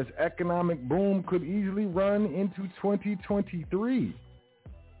says economic boom could easily run into 2023.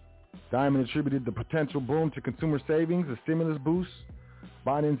 Dimon attributed the potential boom to consumer savings, a stimulus boost,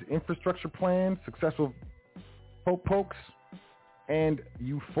 Biden's infrastructure plan, successful pokes, and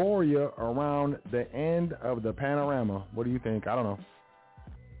euphoria around the end of the panorama. What do you think? I don't know.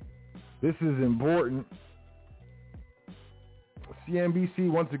 This is important. CNBC,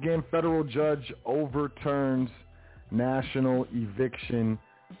 once again, federal judge overturns national eviction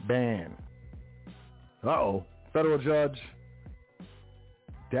ban. Federal judge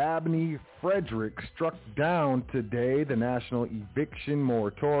Dabney Frederick struck down today the national eviction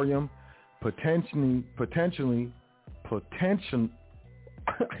moratorium, potentially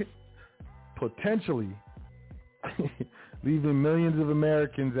leaving millions of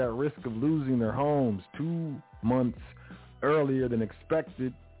Americans at risk of losing their homes 2 months earlier than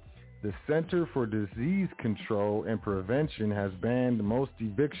expected. The Center for Disease Control and Prevention has banned most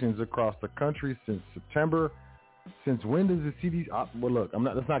evictions across the country since September. Since when does the CDC... well, look,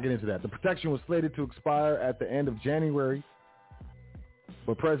 let's not get into that. The protection was slated to expire at the end of January,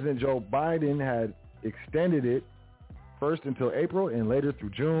 but President Joe Biden had extended it first until April and later through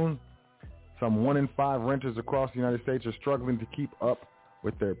June. Some 1 in 5 renters across the United States are struggling to keep up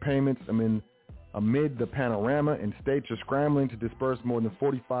with their payments amid the panorama, and states are scrambling to disperse more than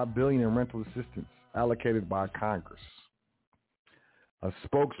 $45 billion in rental assistance allocated by Congress. A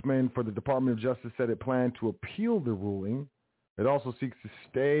spokesman for the Department of Justice said it planned to appeal the ruling. It also seeks to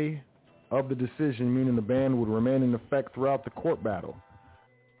stay of the decision, meaning the ban would remain in effect throughout the court battle.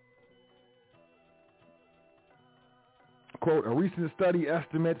 Quote, a recent study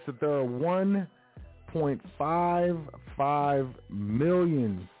estimates that there are 1.55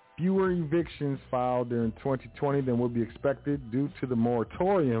 million fewer evictions filed during 2020 than would be expected due to the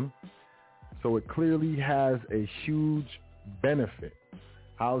moratorium, so it clearly has a huge benefit.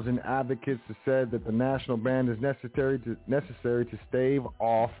 Housing advocates have said that the national ban is necessary to stave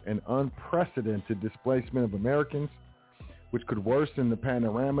off an unprecedented displacement of Americans which could worsen the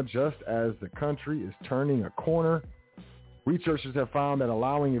panorama just as the country is turning a corner. Researchers have found that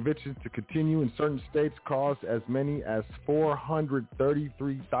allowing evictions to continue in certain states caused as many as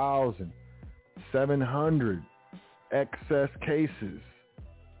 433,700 excess cases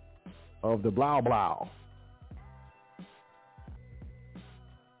of the blah blah.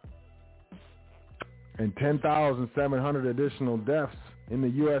 And 10,700 additional deaths in the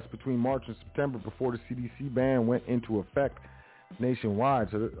U.S. between March and September before the CDC ban went into effect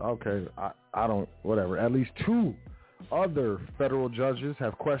nationwide. So, okay, I don't, whatever. At least 2 other federal judges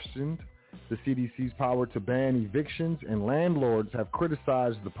have questioned the CDC's power to ban evictions, and landlords have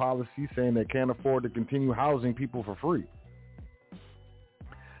criticized the policy, saying they can't afford to continue housing people for free.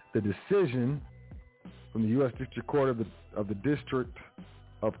 The decision from the U.S. District Court of the District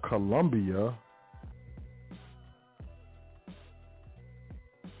of Columbia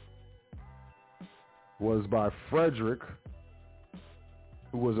was by Frederick,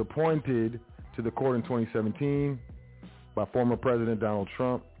 who was appointed to the court in 2017 by former President Donald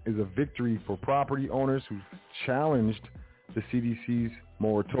Trump, is a victory for property owners who challenged the CDC's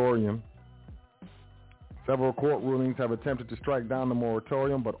moratorium. Several court rulings have attempted to strike down the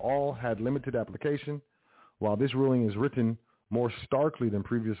moratorium, but all had limited application. While this ruling is written more starkly than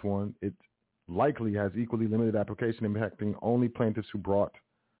previous one, it likely has equally limited application, impacting only plaintiffs who brought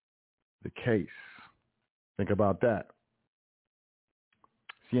the case. Think about that.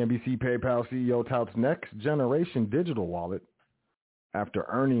 CNBC PayPal CEO touts next generation digital wallet after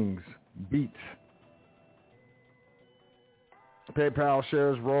earnings beat. PayPal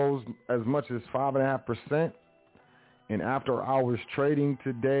shares rose as much as 5.5% in after-hours trading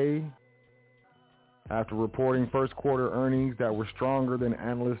today after reporting first quarter earnings that were stronger than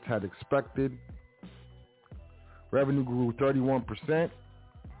analysts had expected. Revenue grew 31%.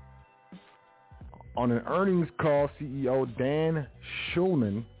 On an earnings call, CEO Dan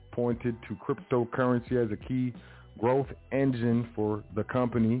Schulman pointed to cryptocurrency as a key growth engine for the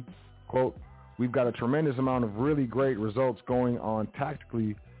company. Quote, "We've got a tremendous amount of really great results going on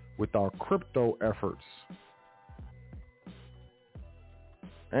tactically with our crypto efforts."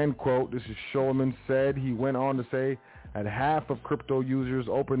 End quote. This is Schulman said. He went on to say that half of crypto users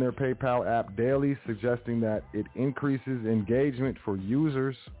open their PayPal app daily, suggesting that it increases engagement for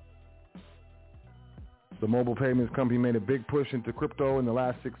users. The mobile payments company made a big push into crypto in the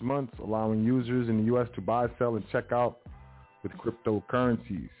last 6 months, allowing users in the U.S. to buy, sell, and check out with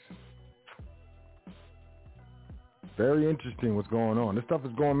cryptocurrencies. Very interesting what's going on. This stuff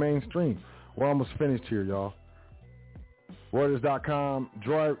is going mainstream. We're almost finished here, y'all. Reuters.com,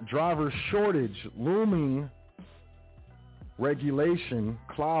 driver shortage, looming regulation,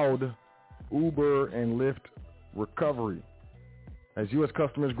 cloud, Uber, and Lyft recovery. As U.S.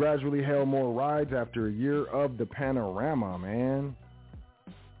 customers gradually hail more rides after a year of the panorama, man.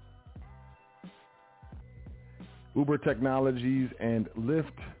 Uber Technologies and Lyft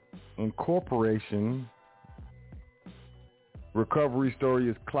Incorporation recovery story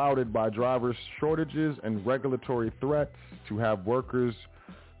is clouded by driver shortages and regulatory threats to have workers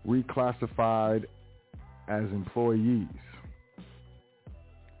reclassified as employees.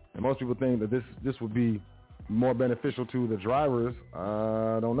 And most people think that this would be more beneficial to the drivers.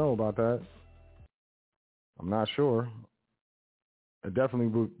 I don't know about that. I'm not sure. It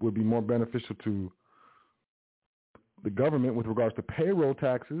definitely would be more beneficial to the government with regards to payroll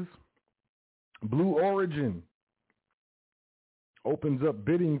taxes. Blue Origin opens up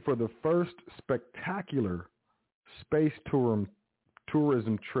bidding for the first spectacular space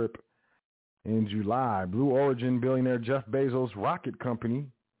tourism trip in July. Blue Origin billionaire Jeff Bezos' rocket company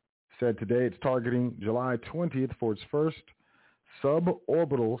said today it's targeting July 20th for its first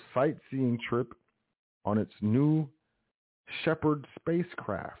suborbital sightseeing trip on its new Shepard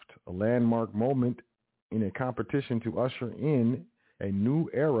spacecraft, a landmark moment in a competition to usher in a new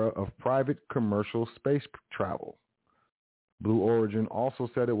era of private commercial space travel. Blue Origin also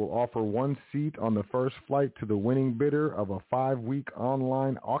said it will offer one seat on the first flight to the winning bidder of a 5-week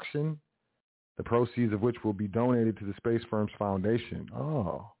online auction, the proceeds of which will be donated to the space firm's foundation.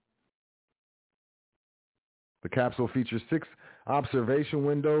 Oh. The capsule features 6 observation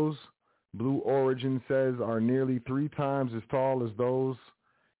windows. Blue Origin says are nearly 3 times as tall as those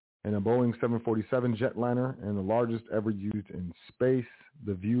in a Boeing 747 jetliner and the largest ever used in space.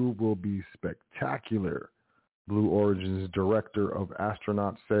 The view will be spectacular, Blue Origin's director of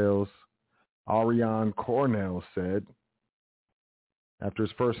astronaut sales, Ariane Cornell, said. After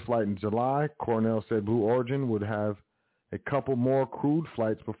his first flight in July, Cornell said Blue Origin would have a couple more crewed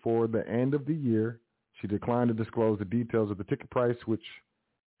flights before the end of the year. She declined to disclose the details of the ticket price, which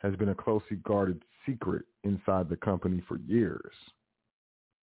has been a closely guarded secret inside the company for years.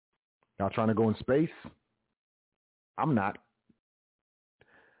 Y'all trying to go in space? I'm not.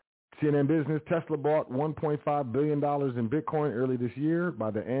 CNN Business, Tesla bought $1.5 billion in Bitcoin early this year.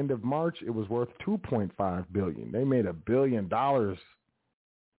 By the end of March, it was worth $2.5 billion. They made $1 billion.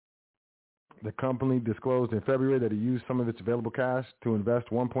 The company disclosed in February that it used some of its available cash to invest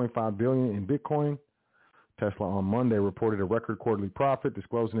 $1.5 billion in Bitcoin. Tesla on Monday reported a record quarterly profit,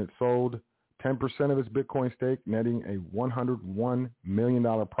 disclosing it sold 10% of its Bitcoin stake, netting a $101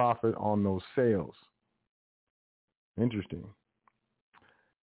 million profit on those sales. Interesting.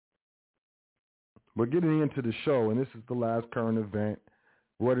 But getting into the show, and this is the last current event,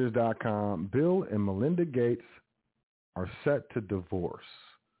 Reuters.com, Bill and Melinda Gates are set to divorce.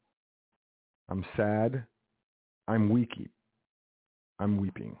 I'm sad. I'm weeping.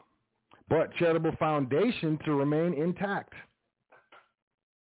 But charitable foundation to remain intact.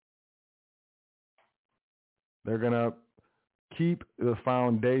 They're going to keep the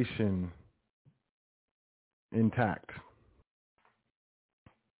foundation intact.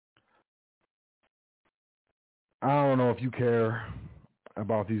 I don't know if you care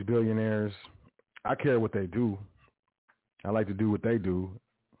about these billionaires. I care what they do. I like to do what they do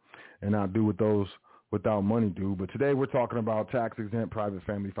and not do what those without money do. But today we're talking about tax-exempt private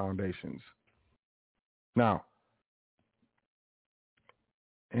family foundations. Now,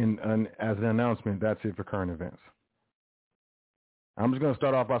 and as an announcement, that's it for current events. I'm just going to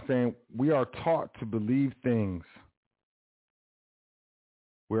start off by saying we are taught to believe things.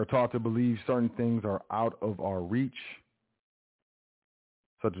 We are taught to believe certain things are out of our reach,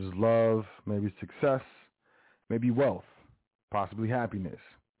 such as love, maybe success, maybe wealth, possibly happiness.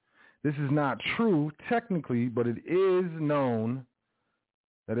 This is not true technically, but it is known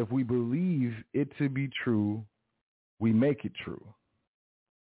that if we believe it to be true, we make it true.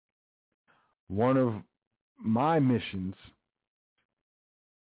 One of my missions,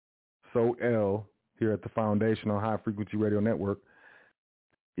 here at the Foundational High Frequency Radio Network,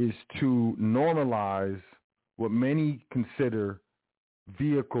 is to normalize what many consider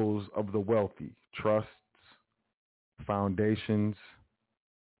vehicles of the wealthy: trusts, foundations,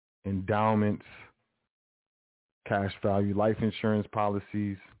 endowments, cash value, life insurance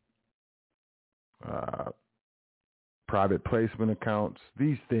policies, private placement accounts,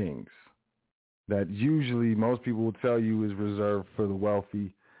 these things that usually most people will tell you is reserved for the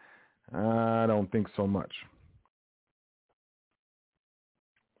wealthy. I don't think so much.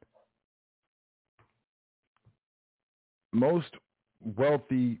 Most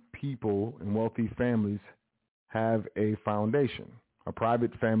wealthy people and wealthy families have a foundation, a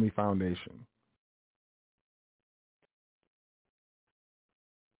private family foundation.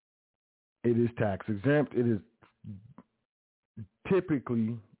 It is tax exempt. It is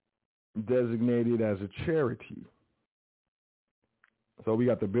typically designated as a charity. So we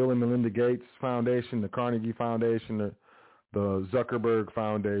got the Bill and Melinda Gates Foundation, the Carnegie Foundation, the Zuckerberg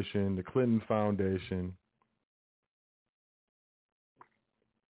Foundation, the Clinton Foundation.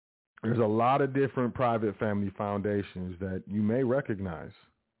 There's a lot of different private family foundations that you may recognize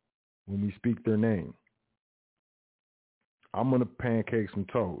when we speak their name. I'm going to pancake some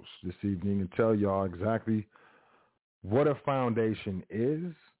toast this evening and tell y'all exactly what a foundation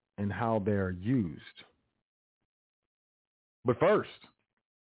is and how they are used. But first,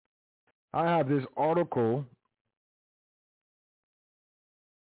 I have this article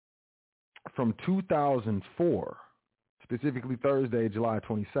from 2004, specifically Thursday, July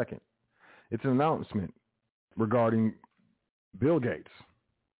 22nd. It's an announcement regarding Bill Gates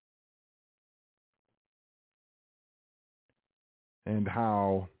and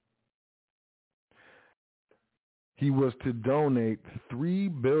how he was to donate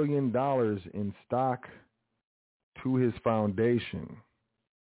 $3 billion in stock to his foundation.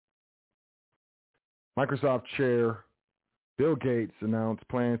 Microsoft chair Bill Gates announced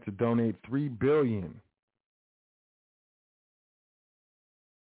plans to donate $3 billion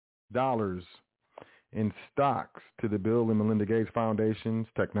in stocks to the Bill and Melinda Gates Foundation's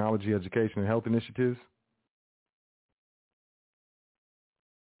technology, education, and health initiatives.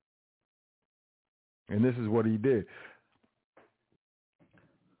 And this is what he did.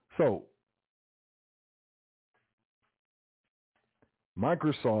 So,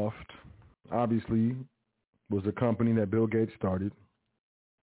 Microsoft obviously was a company that Bill Gates started.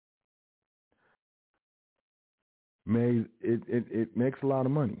 It makes a lot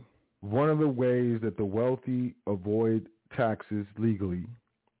of money. One of the ways that the wealthy avoid taxes legally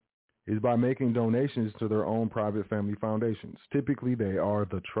is by making donations to their own private family foundations. Typically, they are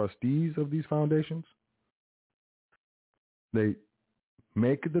the trustees of these foundations. They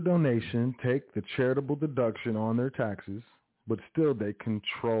make the donation, take the charitable deduction on their taxes, but still they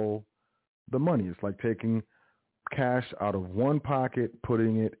control the money. It's like taking cash out of one pocket,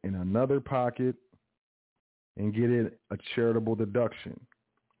 putting it in another pocket, and getting a charitable deduction.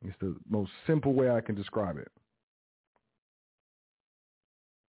 It's the most simple way I can describe it.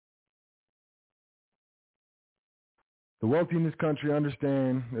 The wealthy in this country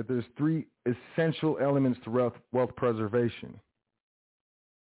understand that there's three essential elements to wealth preservation.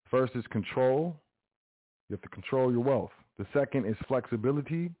 First is control. You have to control your wealth. The second is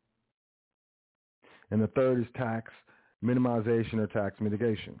flexibility. And the third is tax minimization or tax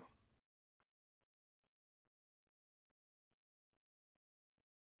mitigation.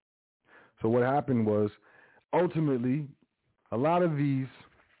 So what happened was, ultimately, a lot of these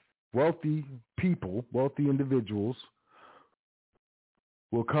wealthy people, wealthy individuals,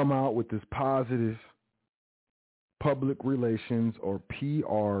 will come out with this positive public relations or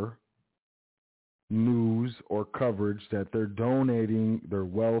PR news or coverage that they're donating their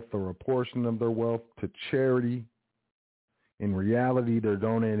wealth or a portion of their wealth to charity. In reality, they're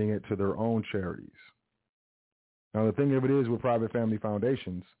donating it to their own charities. Now, the thing of it is with private family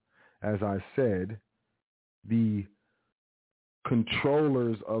foundations, as I said, the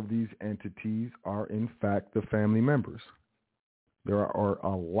controllers of these entities are, in fact, the family members. There are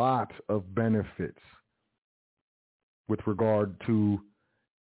a lot of benefits with regard to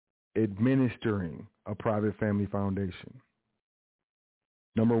administering a private family foundation.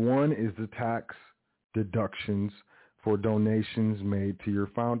 Number one is the tax deductions for donations made to your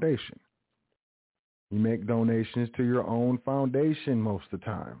foundation. You make donations to your own foundation most of the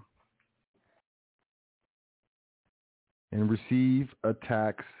time and receive a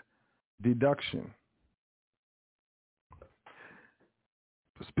tax deduction.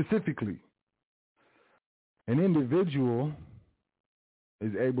 Specifically, an individual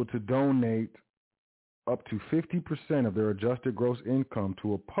is able to donate up to 50% of their adjusted gross income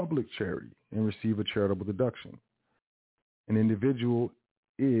to a public charity and receive a charitable deduction. An individual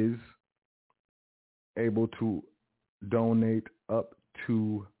is able to donate up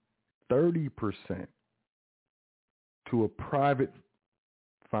to 30% to a private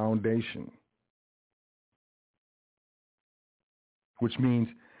foundation, which means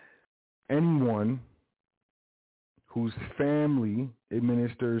anyone whose family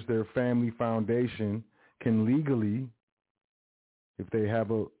administers their family foundation can legally, if they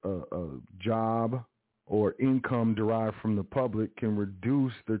have a job or income derived from the public, can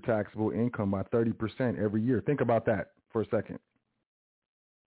reduce their taxable income by 30% every year. Think about that for a second.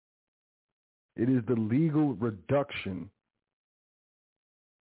 It is the legal reduction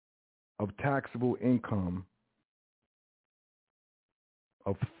of taxable income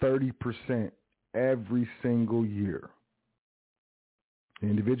of 30% every single year. An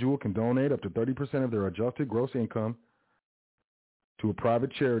individual can donate up to 30% of their adjusted gross income to a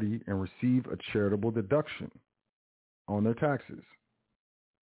private charity and receive a charitable deduction on their taxes.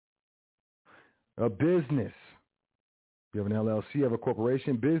 A business, you have an LLC, you have a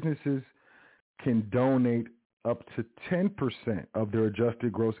corporation, businesses can donate up to 10% of their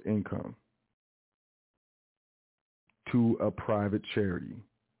adjusted gross income to a private charity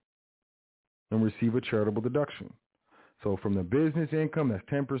and receive a charitable deduction. So from the business income, that's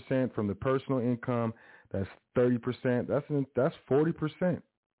 10%. From the personal income, that's 30%. That's 40%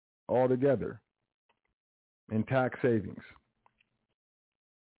 altogether in tax savings.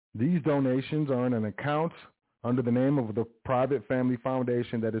 These donations are in an account under the name of the private family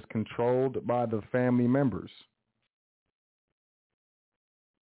foundation that is controlled by the family members.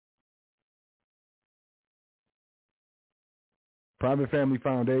 Private family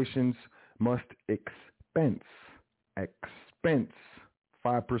foundations must expense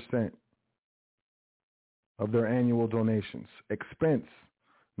 5% of their annual donations. Expense,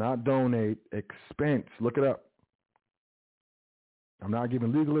 not donate, expense. Look it up. I'm not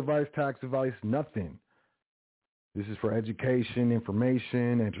giving legal advice, tax advice, nothing. This is for education,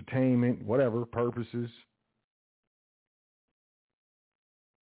 information, entertainment, whatever purposes.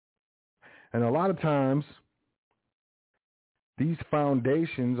 And a lot of times, these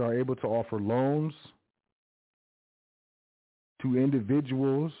foundations are able to offer loans to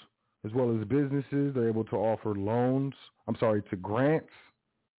individuals as well as businesses. They're able to offer to grants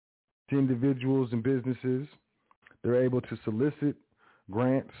to individuals and businesses. They're able to solicit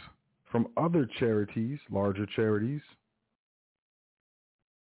grants from other charities, larger charities.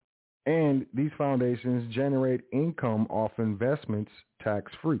 And these foundations generate income off investments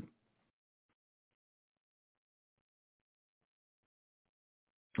tax-free.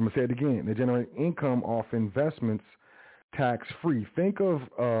 I'm going to say it again. They generate income off investments tax-free. Think of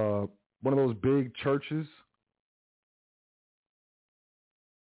one of those big churches.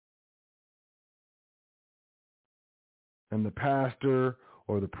 And the pastor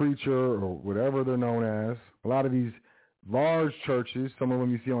or the preacher or whatever they're known as, a lot of these large churches, some of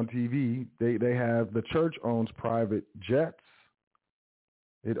them you see on TV, they have, the church owns private jets.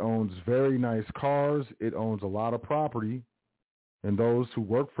 It owns very nice cars. It owns a lot of property. And those who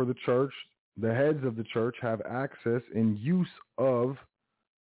work for the church, the heads of the church, have access and use of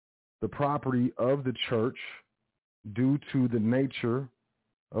the property of the church due to the nature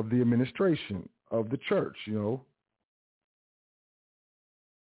of the administration of the church, you know.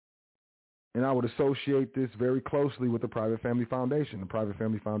 And I would associate this very closely with the private family foundation. The private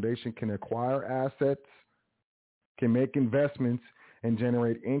family foundation can acquire assets, can make investments, and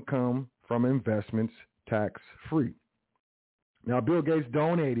generate income from investments tax-free. Now, Bill Gates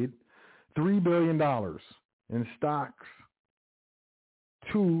donated $3 billion in stocks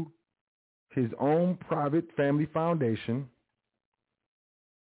to his own private family foundation,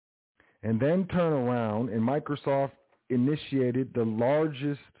 and then turn around and Microsoft initiated the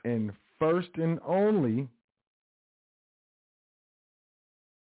largest and first and only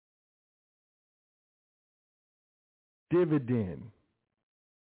dividend.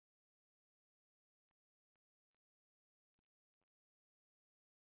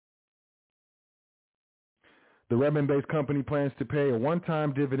 The Redmond-based company plans to pay a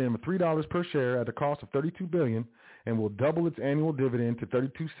one-time dividend of $3 per share at a cost of $32 billion and will double its annual dividend to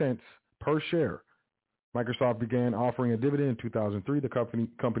 32 cents per share. Microsoft began offering a dividend in 2003. The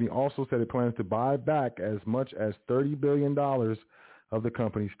company also said it plans to buy back as much as $30 billion of the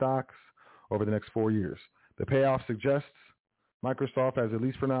company's stocks over the next 4 years. The payoff suggests Microsoft has, at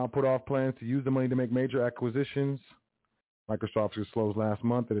least for now, put off plans to use the money to make major acquisitions. Microsoft disclosed last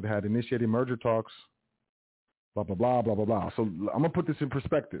month that it had initiated merger talks, blah, blah, blah, blah, blah, blah. So I'm going to put this in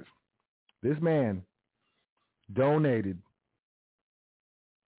perspective. This man donated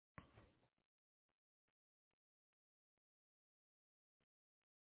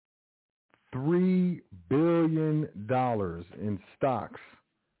 $3 billion in stocks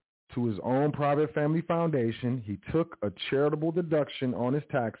to his own private family foundation. He took a charitable deduction on his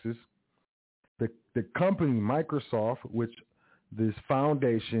taxes. The company, Microsoft, which this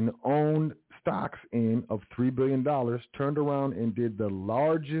foundation owned stocks in of $3 billion, turned around and did the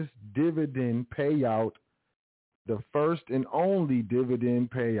largest dividend payout, the first and only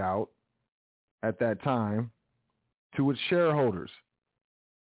dividend payout at that time to its shareholders.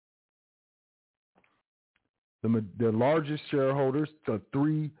 The largest shareholders, the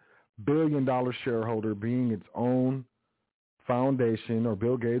 $3 billion shareholder being its own foundation, or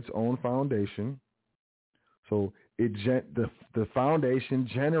Bill Gates' own foundation. So the foundation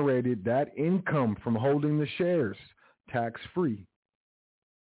generated that income from holding the shares tax-free.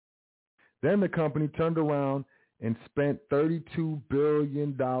 Then the company turned around and spent $32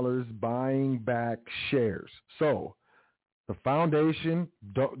 billion buying back shares. So the foundation,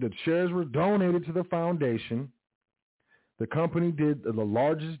 the shares were donated to the foundation. The company did the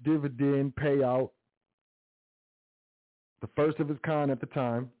largest dividend payout, the first of its kind at the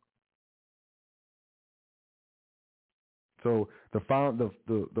time. So the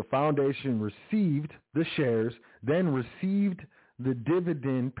foundation received the shares, then received the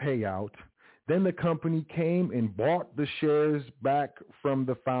dividend payout. Then the company came and bought the shares back from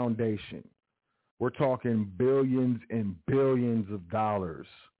the foundation. We're talking billions and billions of dollars,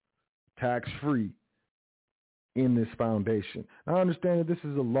 tax-free, in this foundation. Now, I understand that this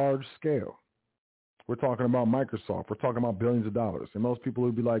is a large scale. We're talking about Microsoft. We're talking about billions of dollars. And most people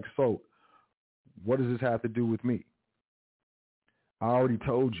would be like, so what does this have to do with me? I already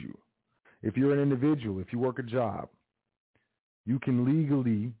told you. If you're an individual, if you work a job, you can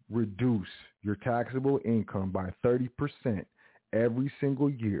legally reduce your taxable income by 30% every single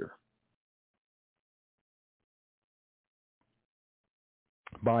year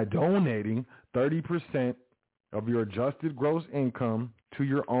by donating 30% of your adjusted gross income to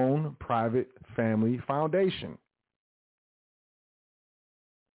your own private family foundation.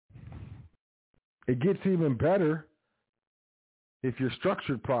 It gets even better if you're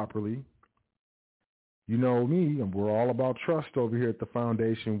structured properly. You know me, and we're all about trust over here at the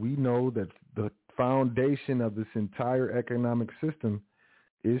foundation. We know that the foundation of this entire economic system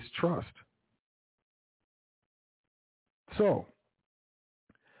is trust. So,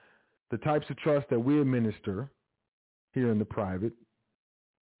 the types of trust that we administer here in the private,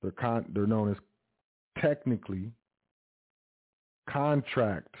 they're known as technically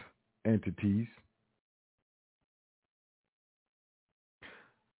contract entities.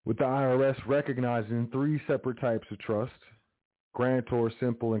 with the IRS recognizing three separate types of trust: grantor,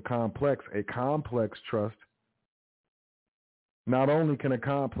 simple, and complex. A complex trust, not only can a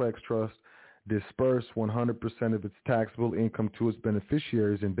complex trust disperse 100% of its taxable income to its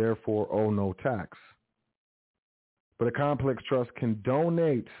beneficiaries and therefore owe no tax, but a complex trust can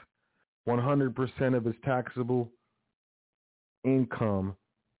donate 100% of its taxable income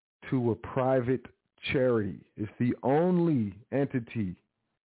to a private charity. It's the only entity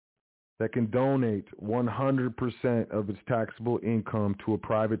that can donate 100% of its taxable income to a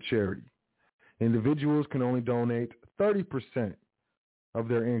private charity. Individuals can only donate 30% of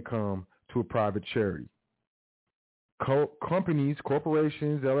their income to a private charity. Companies,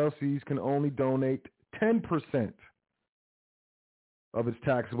 corporations, LLCs can only donate 10% of its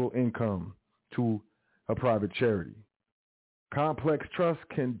taxable income to a private charity. Complex trust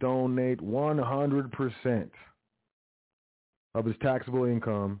can donate 100% of its taxable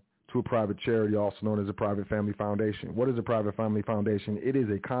income to a private charity, also known as a private family foundation. What is a private family foundation? It is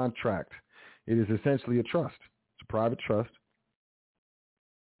a contract. It is essentially a trust. It's a private trust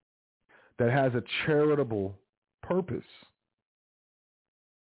that has a charitable purpose.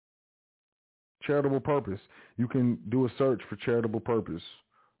 Charitable purpose. You can do a search for charitable purpose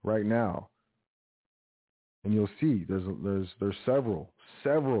right now, and you'll see there's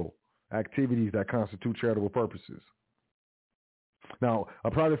several activities that constitute charitable purposes. Now,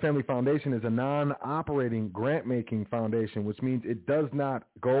 a private family foundation is a non-operating grant-making foundation, which means it does not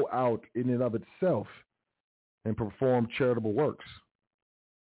go out in and of itself and perform charitable works.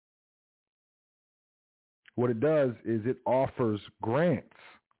 What it does is it offers grants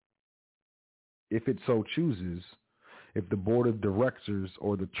if it so chooses, if the board of directors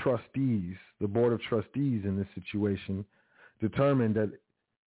or the trustees, the board of trustees in this situation, determine that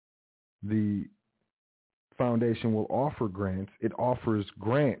the foundation will offer grants, it offers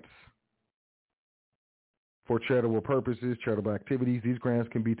grants for charitable purposes, charitable activities. These grants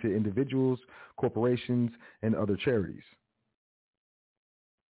can be to individuals, corporations, and other charities.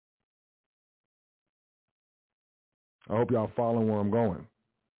 I hope y'all following where I'm going.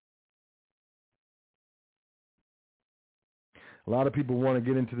 A lot of people want to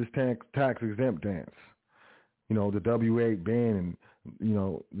get into this tax exempt dance. You know, the W-8 ban and, you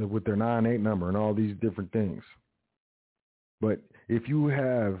know, with their 9-8 number and all these different things. But if you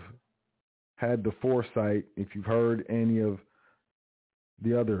have had the foresight, if you've heard any of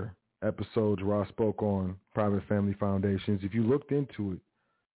the other episodes where I spoke on private family foundations, if you looked into it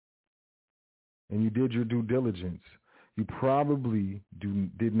and you did your due diligence, you probably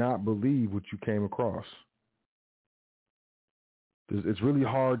did not believe what you came across. It's really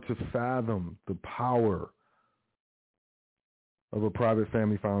hard to fathom the power of a private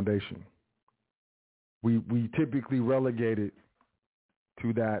family foundation. We typically relegate it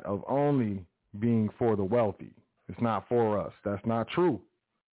to that of only being for the wealthy. It's not for us. That's not true.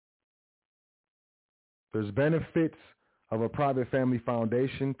 There's benefits of a private family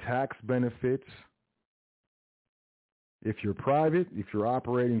foundation, tax benefits. If you're private, if you're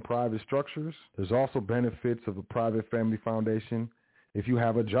operating private structures, there's also benefits of a private family foundation if you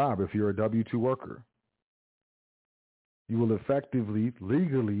have a job, if you're a W-2 worker. You will effectively,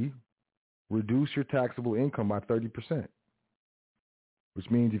 legally, reduce your taxable income by 30%, which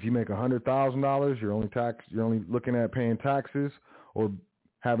means if you make $100,000, you're only looking at paying taxes or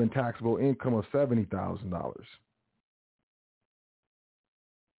having taxable income of $70,000.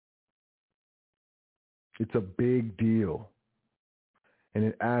 It's a big deal, and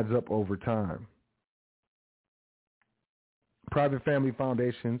it adds up over time. Private family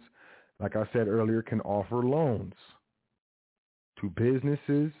foundations, like I said earlier, can offer loans to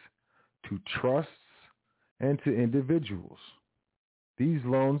businesses, to trusts, and to individuals. These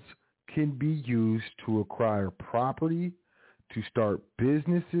loans can be used to acquire property, to start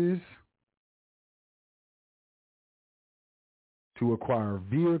businesses, to acquire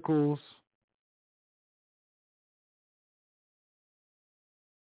vehicles,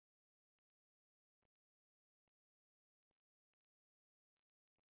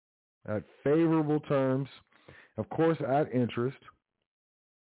 at favorable terms, of course at interest,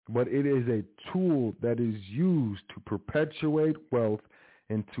 but it is a tool that is used to perpetuate wealth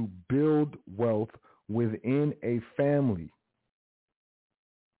and to build wealth within a family.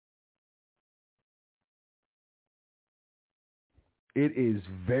 It is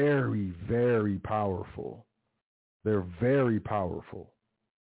very, very powerful. They're very powerful.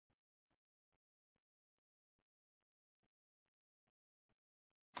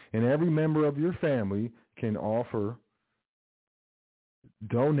 And every member of your family can offer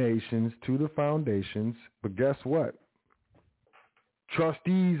donations to the foundations, but guess what?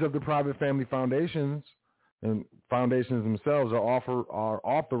 Trustees of the private family foundations and foundations themselves are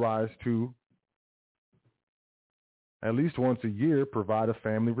authorized to, at least once a year, provide a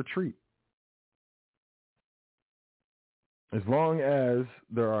family retreat. As long as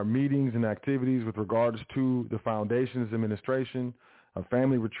there are meetings and activities with regards to the foundation's administration, a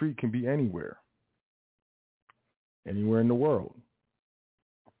family retreat can be anywhere in the world.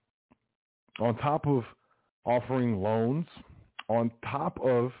 On top of offering loans, on top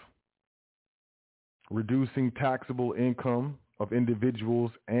of reducing taxable income of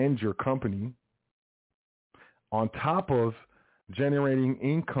individuals and your company, on top of generating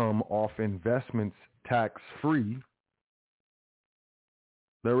income off investments tax-free,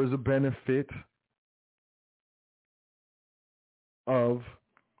 there is a benefit of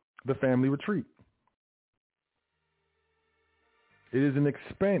the family retreat. It is an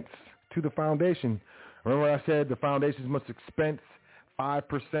expense to the foundation. Remember I said the foundations must expense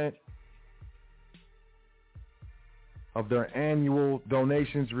 5% of their annual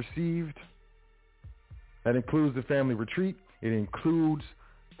donations received? That includes the family retreat. It includes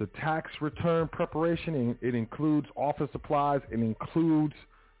the tax return preparation. It includes office supplies. It includes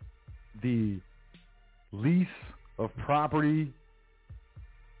the lease of property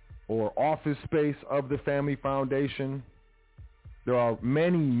or office space of the family foundation. There are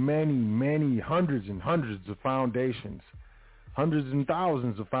many, hundreds and hundreds of foundations, hundreds and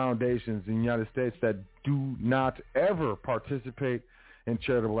thousands of foundations in the United States that do not ever participate in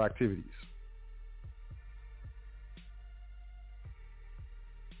charitable activities.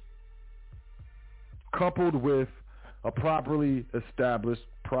 Coupled with a properly established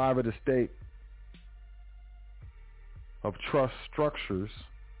private estate of trust structures,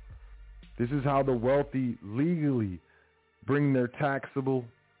 this is how the wealthy legally bring their taxable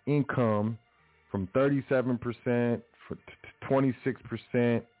income from 37% to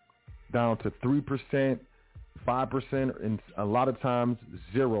 26% down to 3%, 5%, and a lot of times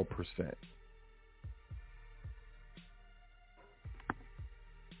 0%.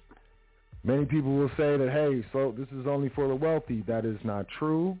 Many people will say that, hey, so this is only for the wealthy. That is not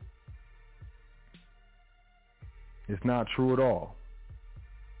true. It's not true at all.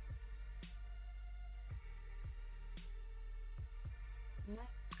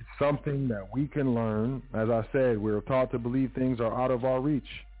 It's something that we can learn. As I said, we're taught to believe things are out of our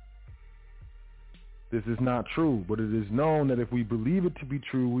reach. This is not true, but it is known that if we believe it to be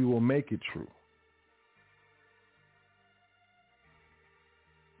true, we will make it true.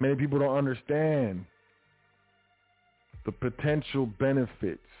 Many people don't understand the potential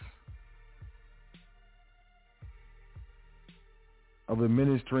benefits of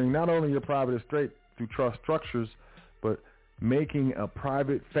administering not only your private estate through trust structures, but making a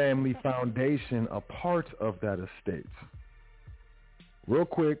private family foundation a part of that estate. Real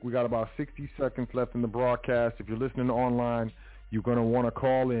quick, we got about 60 seconds left in the broadcast. If you're listening online, you're going to want to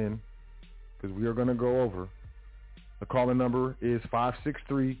call in because we are going to go over. The calling number is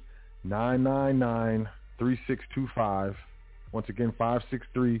 563-999-3625. Once again,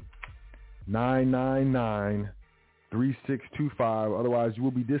 563-999-3625. Otherwise, you will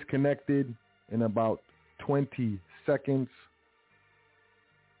be disconnected in about 20 seconds.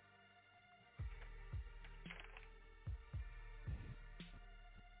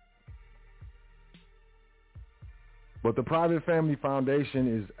 But the private family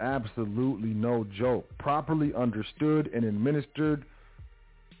foundation is absolutely no joke. Properly understood and administered,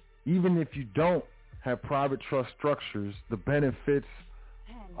 even if you don't have private trust structures, the benefits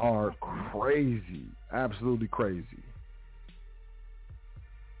are crazy. Absolutely crazy.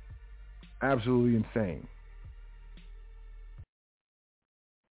 Absolutely insane.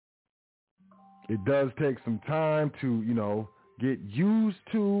 It does take some time to, get used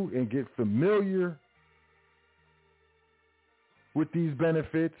to and get familiar with these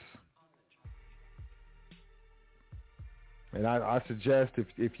benefits. And I suggest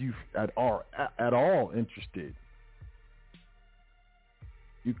if you at all interested,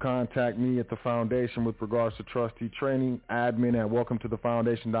 you contact me at the foundation with regards to trustee training, admin at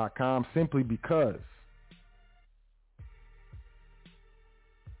welcometothefoundation.com, simply because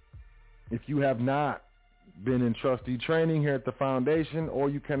if you have not been in trustee training here at the foundation, or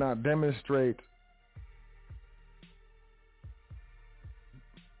you cannot demonstrate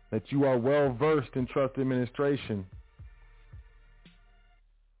that you are well versed in trust administration,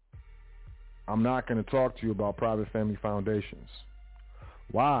 I'm not going to talk to you about private family foundations.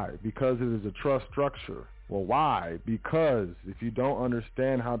 Why? Because it is a trust structure. Well, why? Because if you don't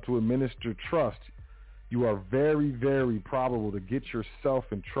understand how to administer trust, you are very, very probable to get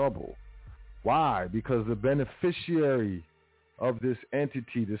yourself in trouble. Why? Because the beneficiary of this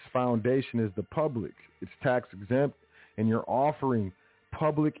entity, this foundation, is the public. It's tax exempt, and you're offering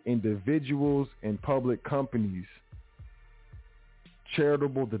public individuals and public companies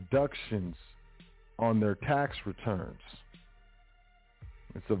charitable deductions on their tax returns.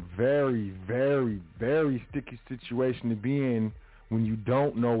 It's a very, very, very sticky situation to be in when you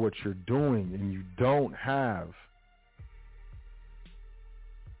don't know what you're doing and you don't have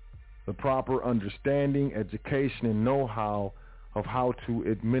the proper understanding, education, and know-how of how to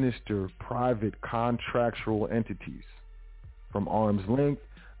administer private contractual entities. From arm's length,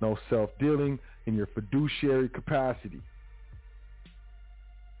 no self-dealing in your fiduciary capacity.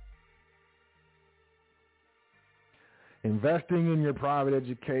 Investing in your private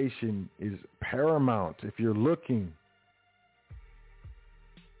education is paramount if you're looking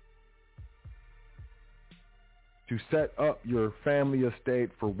to set up your family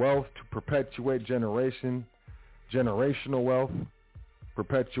estate for wealth, to perpetuate generational wealth,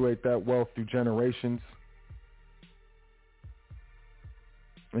 perpetuate that wealth through generations,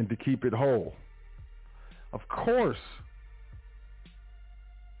 and to keep it whole. Of course,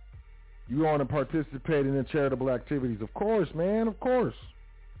 you want to participate in the charitable activities. Of course, man, of course.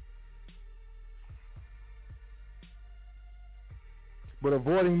 But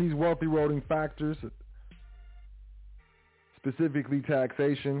avoiding these wealth eroding factors, specifically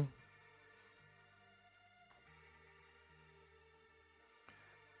taxation,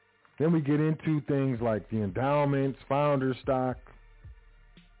 then we get into things like the endowments, founder stock,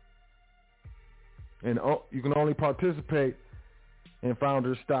 and you can only participate in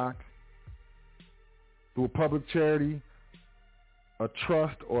founder stock through a public charity, a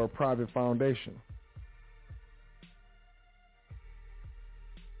trust, or a private foundation.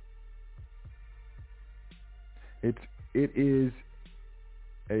 It is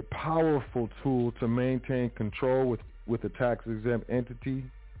a powerful tool to maintain control with a tax-exempt entity,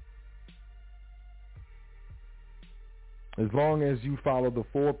 as long as you follow the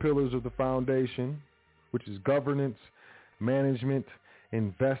 4 pillars of the foundation, which is governance, management,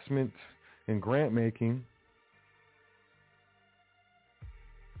 investment, and grant making.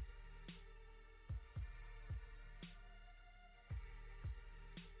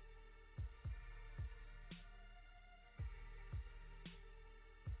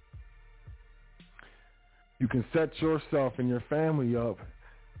 You can set yourself and your family up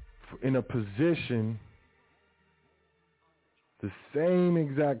in a position, the same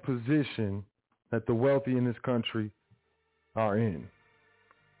exact position that the wealthy in this country are in.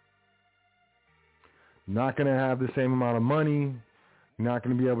 Not going to have the same amount of money. You're not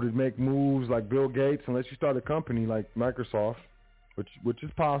going to be able to make moves like Bill Gates unless you start a company like Microsoft, which is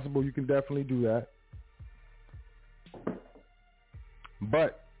possible. You can definitely do that.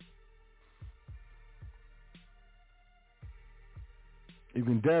 But you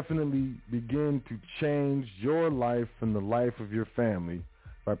can definitely begin to change your life and the life of your family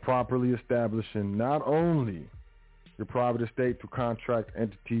by properly establishing not only your private estate through contract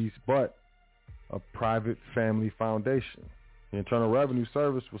entities, but a private family foundation. The Internal Revenue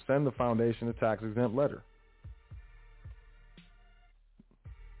Service will send the foundation a tax-exempt letter.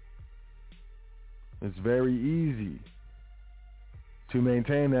 It's very easy to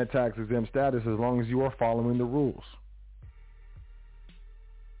maintain that tax-exempt status as long as you are following the rules.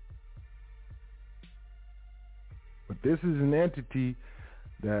 But this is an entity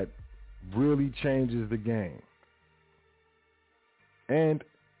that really changes the game. And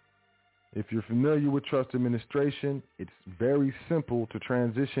if you're familiar with trust administration, it's very simple to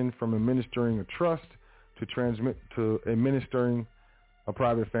transition from administering a trust to administering a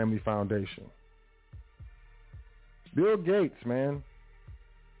private family foundation. Bill Gates, man.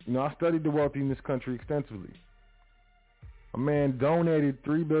 I studied the wealthy in this country extensively. A man donated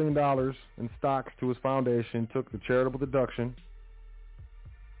 $3 billion in stocks to his foundation, took the charitable deduction.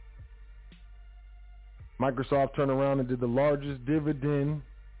 Microsoft turned around and did the largest dividend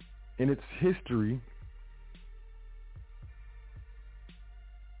in its history,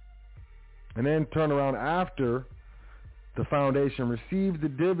 and then turned around after the foundation received the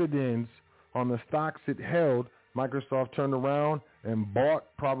dividends on the stocks it held. Microsoft turned around and bought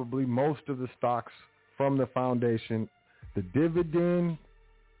probably most of the stocks from the foundation. The dividend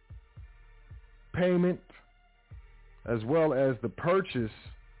payment as well as the purchase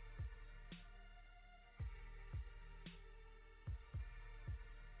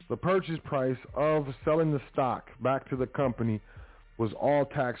price of selling the stock back to the company was all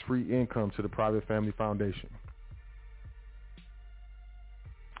tax-free income to the private family foundation.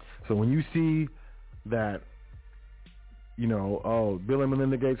 So when you see that, Bill and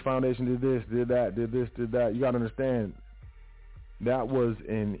Melinda Gates Foundation did this, did that, did this, did that, you got to understand that was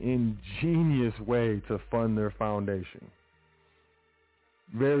an ingenious way to fund their foundation.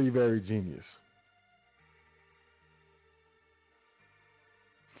 Very, very genius.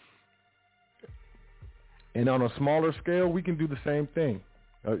 And on a smaller scale, we can do the same thing.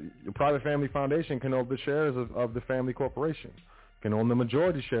 A private family foundation can own the shares of the family corporation, can own the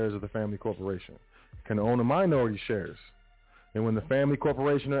majority shares of the family corporation, can own the minority shares. And when the family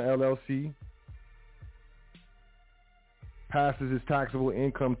corporation or LLC passes its taxable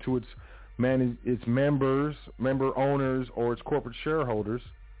income to its members, member owners, or its corporate shareholders,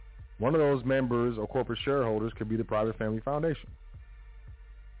 one of those members or corporate shareholders could be the private family foundation.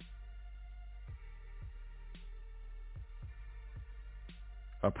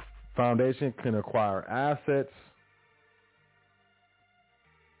 A foundation can acquire assets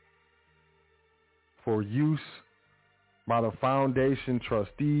for use by the foundation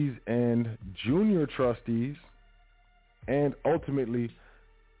trustees and junior trustees, and ultimately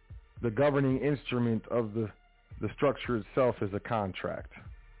the governing instrument of the structure itself is a contract.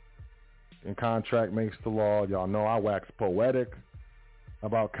 And contract makes the law. Y'all know I wax poetic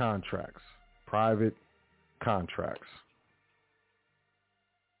about contracts, private contracts.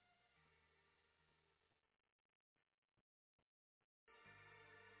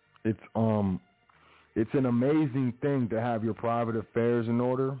 It's an amazing thing to have your private affairs in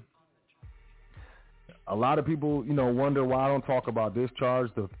order. A lot of people, wonder why I don't talk about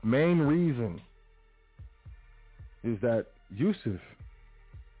discharge. The main reason is that Yusuf,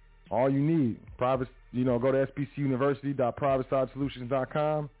 all you need, private, go to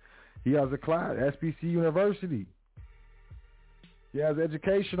spcuniversity.privatesidesolutions.com. He has a class, SPC University. He has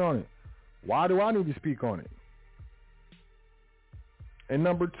education on it. Why do I need to speak on it? And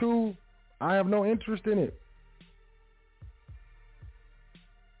number two, I have no interest in it.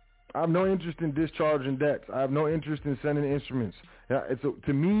 I have no interest in discharging debts. I have no interest in sending instruments.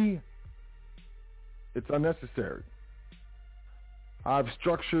 To me, it's unnecessary. I've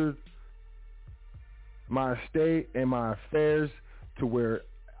structured my estate and my affairs to where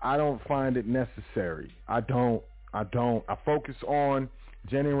I don't find it necessary. I don't. I focus on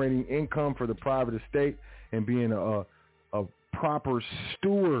generating income for the private estate and being a proper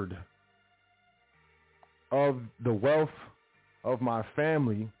steward of the wealth of my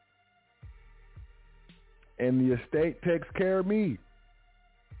family, and the estate takes care of me.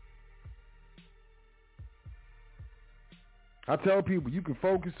 I tell people you can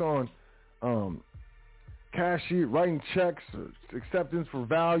focus on cash sheet, writing checks, or acceptance for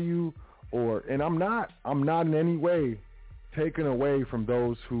value, and I'm not in any way taken away from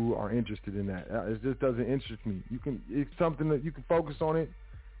those who are interested in that. It just doesn't interest me. It's something that you can focus on it.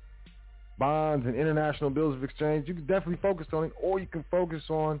 Bonds and international bills of exchange, you can definitely focus on it, or you can focus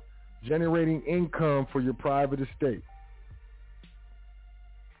on generating income for your private estate.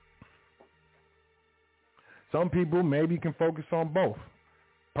 Some people maybe can focus on both.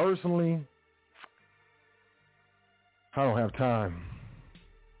 Personally, I don't have time.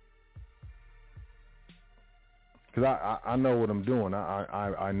 Because I know what I'm doing.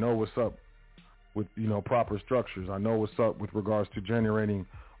 I know what's up with, proper structures. I know what's up with regards to generating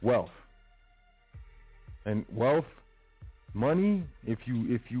wealth. And wealth, money, if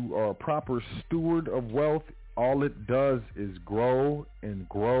you are a proper steward of wealth, all it does is grow and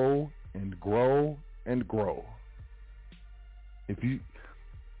grow and grow and grow. If you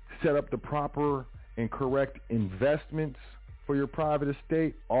set up the proper and correct investments for your private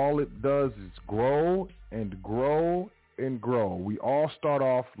estate, all it does is grow and grow and grow. We all start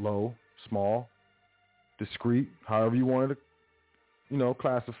off low, small, discreet, however you wanted to,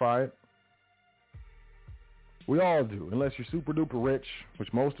 classify it. We all do, unless you're super duper rich,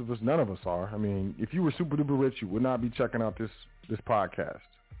 which most of us, none of us are. I mean, if you were super duper rich, you would not be checking out this podcast,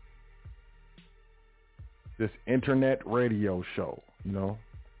 this internet radio show,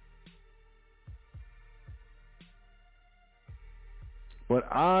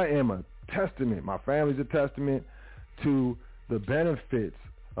 But I am a testament, my family's a testament to the benefits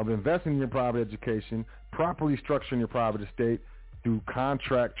of investing in your private education, properly structuring your private estate through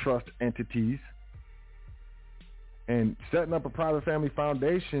contract trust entities, and setting up a private family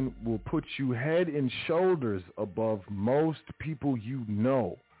foundation will put you head and shoulders above most people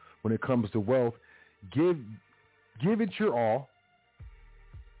when it comes to wealth. Give it your all.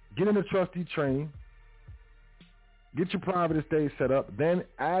 Get in the trustee training. Get your private estate set up, then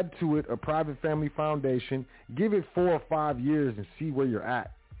add to it a private family foundation. Give it 4 or 5 years and see where you're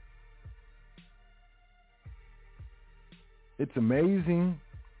at. It's amazing.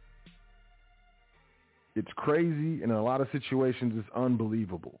 It's crazy. And in a lot of situations, it's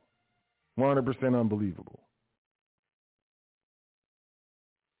unbelievable. 100% unbelievable.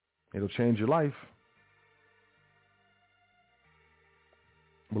 It'll change your life.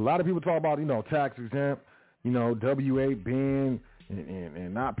 But a lot of people talk about, tax exempt, W-8 being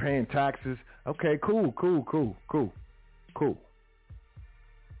and not paying taxes. Okay, cool.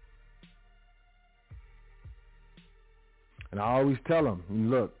 And I always tell them,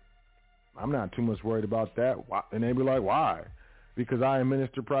 look, I'm not too much worried about that. And they be like, why? Because I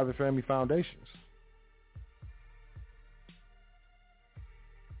administer private family foundations.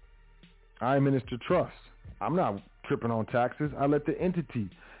 I administer trusts. I'm not tripping on taxes. I let the entity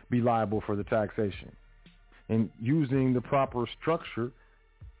be liable for the taxation. And using the proper structure,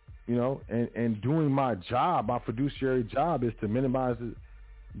 and doing my job, my fiduciary job is to minimize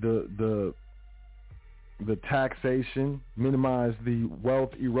the taxation, minimize the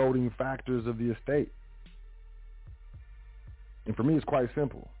wealth eroding factors of the estate. And for me, it's quite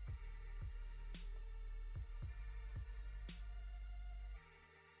simple.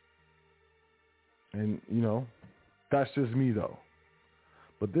 And, that's just me, though.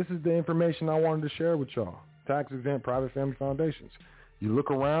 But this is the information I wanted to share with y'all. Tax-exempt private family foundations. You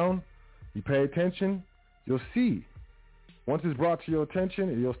look around, you pay attention, you'll see. Once it's brought to your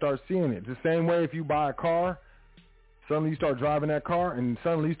attention, you'll start seeing it. It's the same way if you buy a car, suddenly you start driving that car, and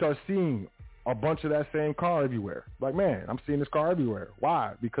suddenly you start seeing a bunch of that same car everywhere. Like, man, I'm seeing this car everywhere.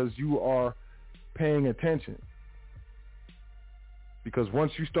 Why? Because you are paying attention. Because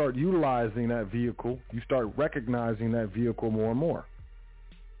once you start utilizing that vehicle, you start recognizing that vehicle more and more.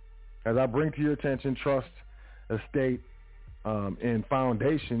 As I bring to your attention trust, estate, and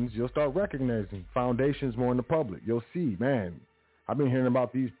foundations, you'll start recognizing foundations more in the public. You'll see, man, I've been hearing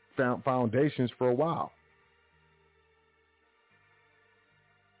about these foundations for a while.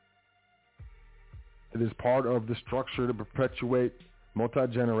 It is part of the structure to perpetuate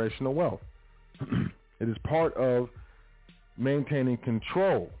multi-generational wealth. It is part of maintaining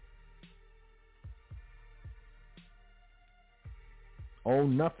control.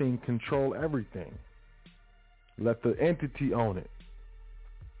 Own nothing, control everything. Let the entity own it.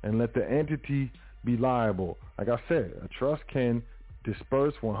 And let the entity be liable. Like I said, a trust can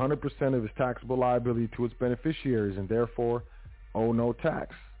disperse 100% of its taxable liability to its beneficiaries and therefore owe no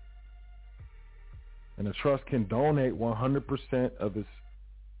tax. And a trust can donate 100% of its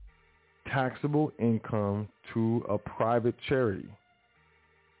taxable income to a private charity.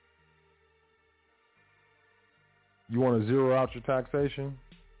 You want to zero out your taxation?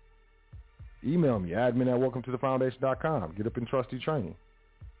 Email me, admin@welcometothefoundation.com. Get up in trustee training.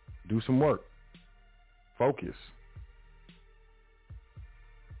 Do some work. Focus.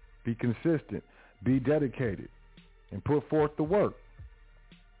 Be consistent. Be dedicated. And put forth the work.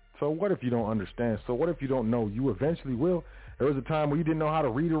 So what if you don't understand? So what if you don't know? You eventually will. There was a time where you didn't know how to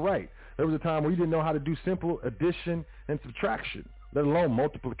read or write. There was a time where you didn't know how to do simple addition and subtraction, let alone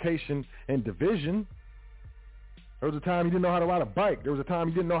multiplication and division. There was a time you didn't know how to ride a bike. There was a time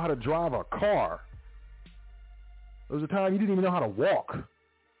you didn't know how to drive a car. There was a time you didn't even know how to walk.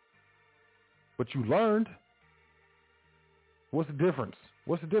 But you learned. What's the difference?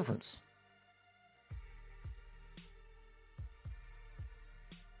 What's the difference?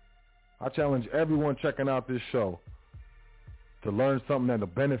 I challenge everyone checking out this show to learn something that will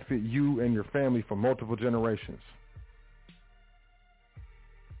benefit you and your family for multiple generations.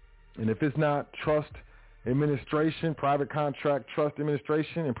 And if it's not trust administration, private contract trust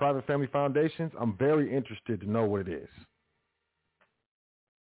administration, and private family foundations, I'm very interested to know what it is.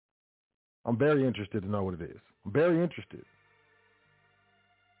 I'm very interested to know what it is. I'm very interested.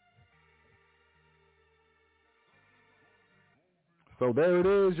 So there it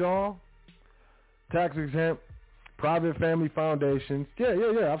is, y'all. Tax exempt, private family foundations. Yeah.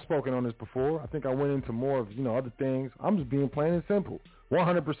 I've spoken on this before. I think I went into more of, other things. I'm just being plain and simple.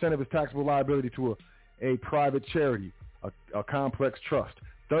 100% of its taxable liability to a private charity, a complex trust.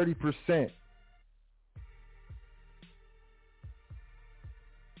 30%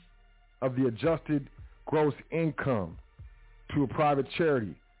 of the adjusted gross income to a private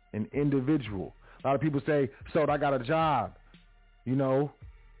charity, an individual. A lot of people say, so I got a job,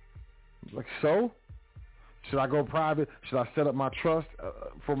 like, so? Should I go private? Should I set up my trust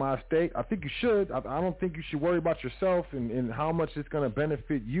for my estate? I think you should. I don't think you should worry about yourself and how much it's going to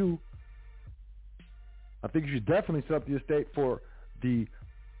benefit you. I think you should definitely set up the estate for the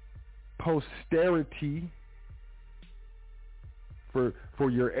posterity, for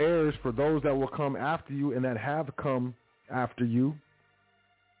your heirs, for those that will come after you and that have come after you.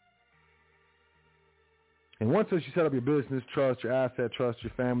 And once you set up your business trust, your asset trust,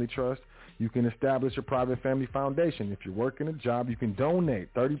 your family trust, you can establish a private family foundation. If you're working a job, you can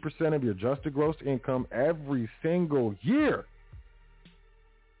donate 30% of your adjusted gross income every single year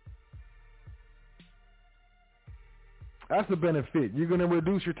That's the benefit. You're going to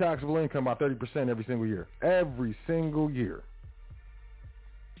reduce your taxable income by 30% every single year. Every single year.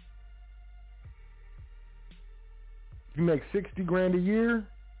 If you make $60,000 a year,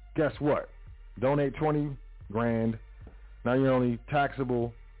 guess what? Donate $20,000. Now you're only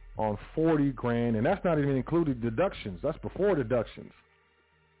taxable on $40,000, and that's not even included deductions. That's before deductions.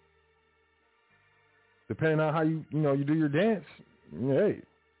 Depending on how you do your dance, hey,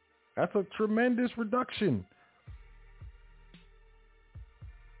 that's a tremendous reduction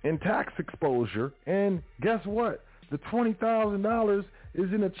in tax exposure. And guess what? The $20,000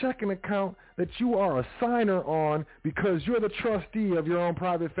 is in a checking account that you are a signer on because you're the trustee of your own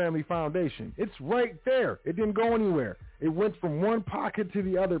private family foundation. It's right there. It didn't go anywhere. It went from one pocket to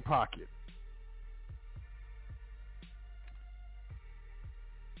the other pocket.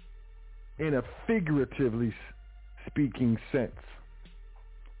 In a figuratively speaking sense.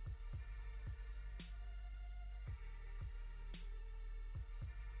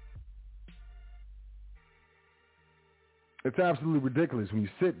 It's absolutely ridiculous when you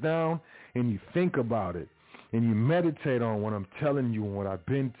sit down and you think about it and you meditate on what I'm telling you and what I've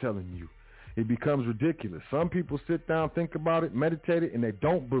been telling you. It becomes ridiculous. Some people sit down, think about it, meditate it, and they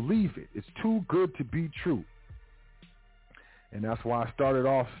don't believe it. It's too good to be true. And that's why I started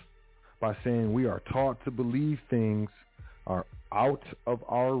off by saying we are taught to believe things are out of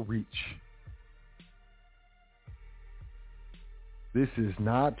our reach. This is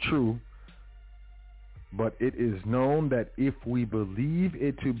not true, but it is known that if we believe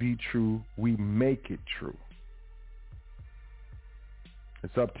it to be true, we make it true.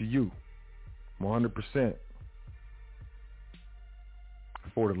 It's up to you, 100%.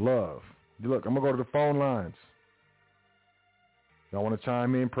 For the love. Look, I'm going to go to the phone lines. Y'all want to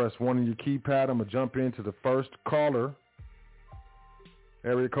chime in, press 1 on your keypad. I'm going to jump into the first caller.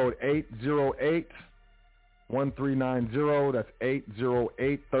 Area code 808-1390. That's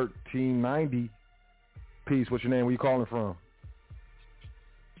 808-1390. Peace, what's your name? Where you calling from?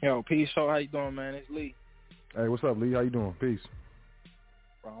 Yo, peace. So how you doing, man? It's Lee. Hey, what's up, Lee? How you doing? Peace.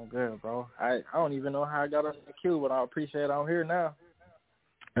 Bro, I'm good, bro. I don't even know how I got on the queue, but I appreciate I'm here now.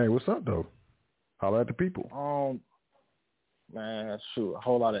 Hey, what's up, though? Holla at the people. Man, shoot, a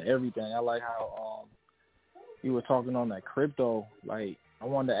whole lot of everything. I like how you were talking on that crypto. Like, I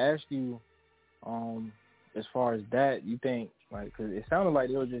wanted to ask you, as far as that, you think, like, cause it sounded like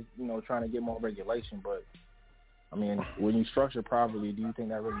they were just, trying to get more regulation, but, I mean, when you structure properly, do you think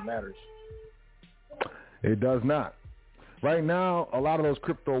that really matters? It does not. Right now, a lot of those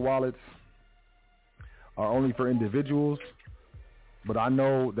crypto wallets are only for individuals, but I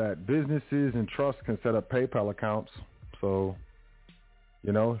know that businesses and trusts can set up PayPal accounts. So,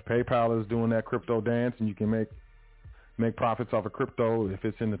 PayPal is doing that crypto dance, and you can make profits off of crypto if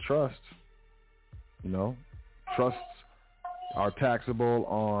it's in the trust. Trusts are taxable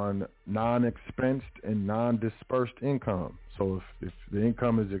on non-expensed and non-dispersed income. So if the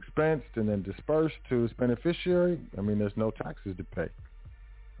income is expensed and then dispersed to its beneficiary, there's no taxes to pay.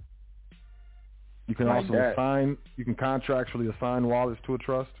 You can also contractually assign wallets to a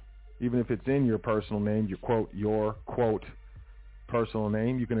trust. Even if it's in your personal name, your quote, personal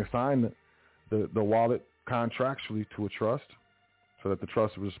name, you can assign the wallet contractually to a trust so that the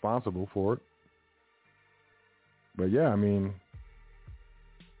trust is responsible for it. But yeah,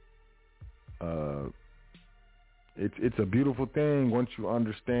 it's a beautiful thing once you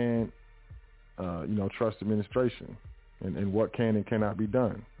understand, trust administration and what can and cannot be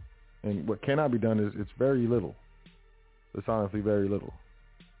done. And what cannot be done is it's very little. It's honestly very little.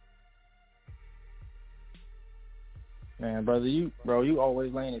 Man, brother, you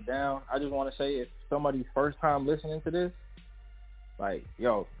always laying it down. I just want to say, if somebody's first time listening to this, like,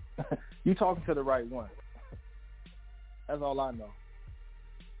 yo, you talking to the right one. That's all I know.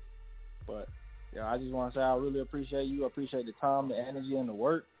 But I just want to say I really appreciate you. I appreciate the time, the energy, and the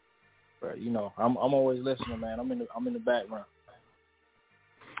work. But I'm always listening, man. I'm in the background.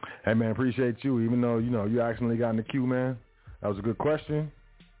 Hey man, appreciate you. Even though you accidentally got in the queue, man. That was a good question.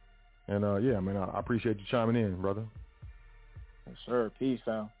 And I appreciate you chiming in, brother. Yes, sir. Peace,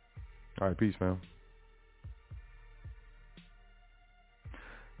 fam. All right, peace, fam.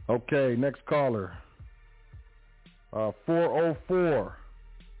 Okay, next caller.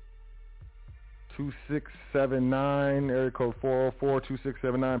 404-2679, area code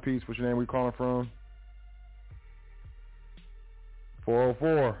 404-2679. Peace. What's your name? Where you calling from?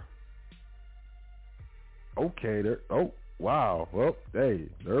 404. Okay, there. Oh, wow. Well, hey,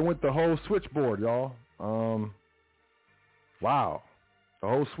 there went the whole switchboard, y'all. Wow. The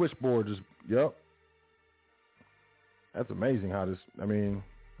whole switchboard just, yep. That's amazing how this,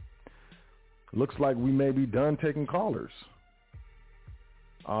 Looks like we may be done taking callers.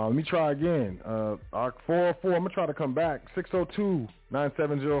 Let me try again. Our 404, I'm going to try to come back.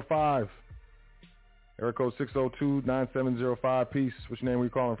 602-9705. Area code 602-9705. Peace. Which name are you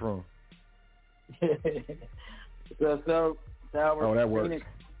calling from? What's up, Albert? Oh, that works. Phoenix.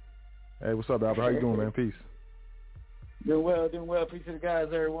 Hey, what's up, Albert? How you doing, man? Peace. Doing well. Peace to the guys,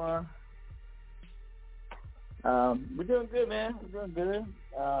 everyone. We're doing good, man. We're doing good.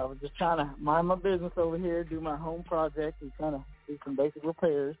 We're just trying to mind my business over here, do my home project, and kind of do some basic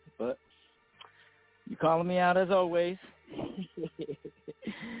repairs. But you calling me out as always.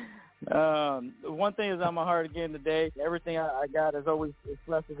 One thing is on my heart again today. Everything I got is always as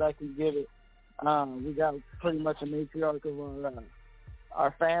blessed as I can give it. We got pretty much a matriarch of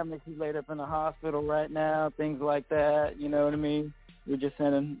our family who's laid up in the hospital right now, things like that. You know what I mean? We're just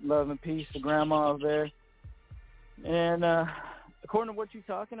sending love and peace to Grandma over there. And according to what you're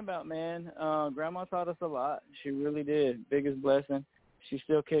talking about, man, Grandma taught us a lot. She really did. Biggest blessing. She's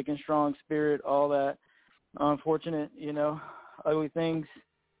still kicking, strong spirit, all that. Unfortunate, ugly things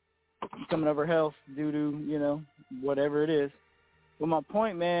coming of her health due to, whatever it is. But my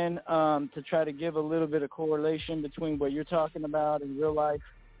point, man, to try to give a little bit of correlation between what you're talking about in real life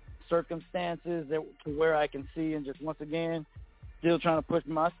circumstances to where I can see, and just once again, still trying to push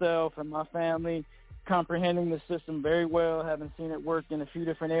myself and my family, comprehending the system very well, having seen it work in a few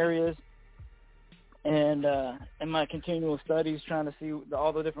different areas, and in my continual studies, trying to see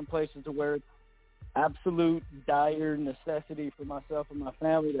all the different places to where it's absolute dire necessity for myself and my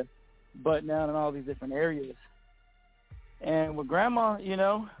family to button down in all these different areas. And with Grandma,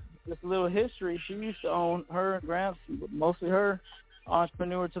 just a little history, she used to own, her and Gramps, mostly her,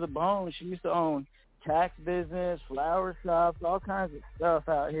 entrepreneur to the bone. She used to own tax business, flower shops, all kinds of stuff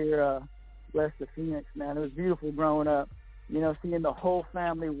out here west of Phoenix, man. It was beautiful growing up, seeing the whole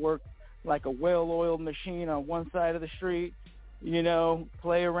family work like a well-oiled machine on one side of the street,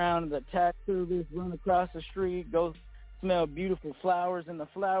 play around in the tax service, run across the street, go smell beautiful flowers in the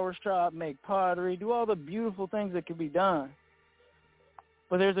flower shop, make pottery, do all the beautiful things that could be done.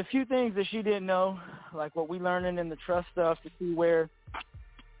 But there's a few things that she didn't know, like what we learning in the trust stuff, to see where,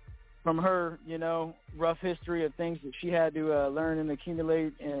 from her, rough history of things that she had to learn and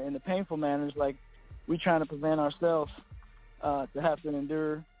accumulate in the painful manners, like we trying to prevent ourselves to have to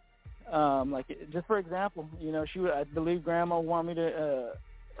endure. Like, just for example, I believe Grandma wanted me to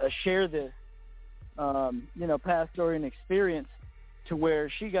share this, past story and experience to where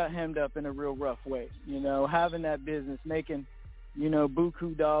she got hemmed up in a real rough way, having that business, making,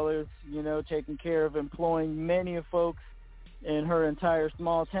 buku dollars, taking care of employing many of folks in her entire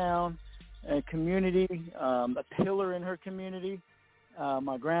small town and community, a pillar in her community,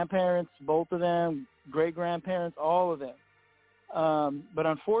 my grandparents, both of them, great-grandparents, all of them. But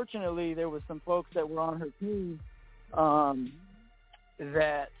unfortunately, there was some folks that were on her team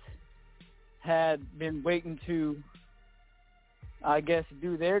that had been waiting to, I guess,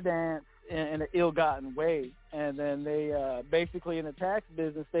 do their dance in an ill-gotten way. And then they basically, in the tax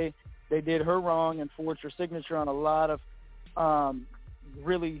business, they did her wrong and forged her signature on a lot of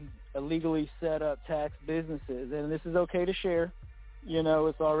really illegally set up tax businesses. And this is okay to share.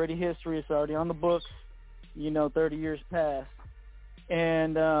 It's already history. It's already on the books, 30 years past.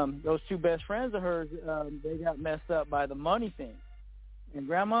 And those two best friends of hers, they got messed up by the money thing. And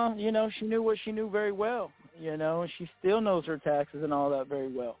Grandma, she knew what she knew very well, and she still knows her taxes and all that very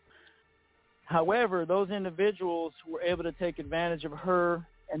well. However, those individuals were able to take advantage of her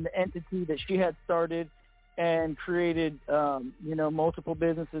and the entity that she had started and created, multiple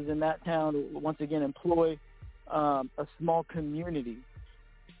businesses in that town to once again employ a small community.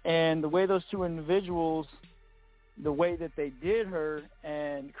 And the way those two individuals, the way that they did her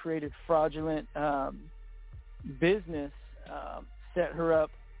and created fraudulent business, set her up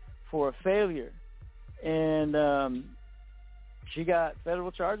for a failure. And she got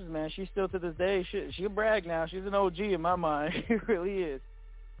federal charges, man. She still, to this day, she'll brag now. She's an OG in my mind. She really is.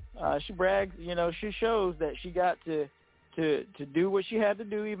 She brags, she shows that she got to do what she had to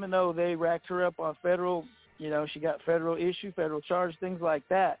do, even though they racked her up on federal, she got federal issue, federal charge, things like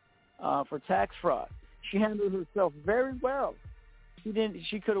that, for tax fraud. She handled herself very well.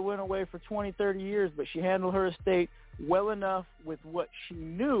 She could have went away for 20, 30 years, but she handled her estate well enough with what she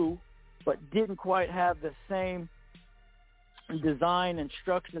knew, but didn't quite have the same design and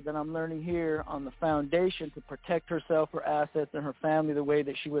structure that I'm learning here on the foundation to protect herself, her assets, and her family the way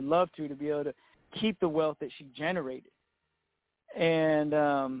that she would love to be able to keep the wealth that she generated. And,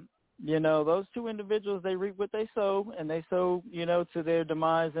 those two individuals, they reap what they sow, and they sow, to their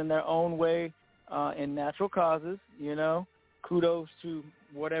demise in their own way, in natural causes. Kudos to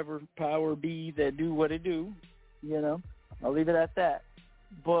whatever power be that do what it do, I'll leave it at that.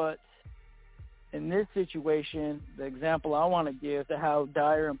 But in this situation, the example I want to give to how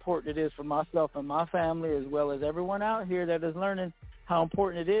dire important it is for myself and my family, as well as everyone out here that is learning how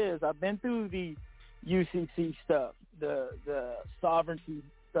important it is. I've been through the UCC stuff, the sovereignty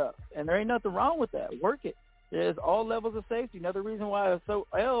stuff, and there ain't nothing wrong with that. Work it. There's all levels of safety. Another reason why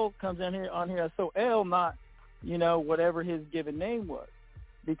SOL comes in here on here as SOL, not, whatever his given name was,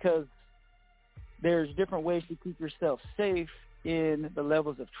 because there's different ways to keep yourself safe in the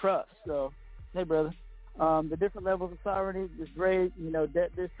levels of trust. So, hey, brother, the different levels of sovereignty is great.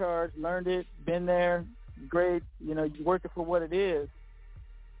 Debt discharge, learned it, been there, great. You worked it for what it is.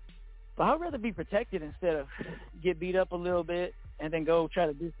 But I'd rather be protected instead of get beat up a little bit and then go try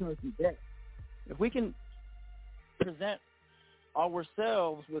to do some debt. If we can present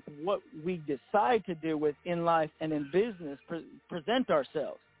ourselves with what we decide to do with in life and in business, present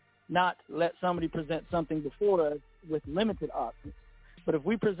ourselves, not let somebody present something before us with limited options. But if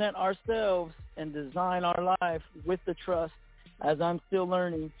we present ourselves and design our life with the trust, as I'm still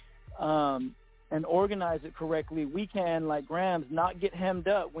learning, and organize it correctly, we can, like Grams, not get hemmed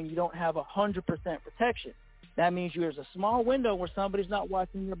up when you don't have 100% protection. That means there's a small window where somebody's not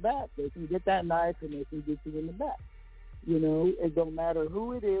watching your back. They can get that knife and they can get you in the back. It don't matter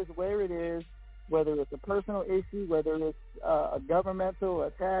who it is, where it is, whether it's a personal issue, whether it's a governmental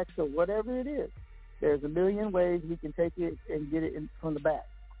attack, or whatever it is. There's a million ways we can take it and get it from the back.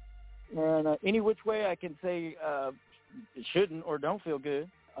 And any which way I can say it shouldn't or don't feel good.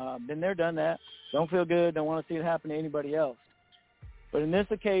 Been there, done that. Don't feel good. Don't want to see it happen to anybody else. But in this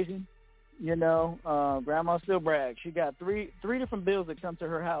occasion, Grandma still brags. She got three different bills that come to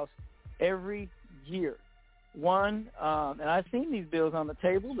her house every year. One, and I've seen these bills on the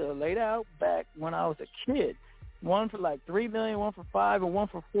table. They're laid out back when I was a kid. One for like $3 million, one for $5 million, and one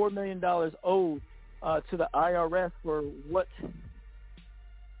for $4 million owed to the IRS for what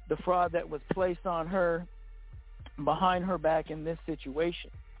the fraud that was placed on her behind her back in this situation.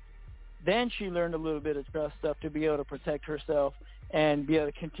 Then she learned a little bit of trust stuff to be able to protect herself and be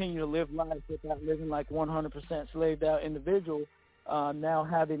able to continue to live life without living like 100% slaved out individual, now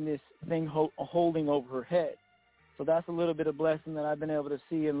having this thing holding over her head. So that's a little bit of blessing that I've been able to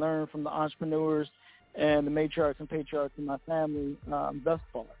see and learn from the entrepreneurs and the matriarchs and patriarchs in my family thus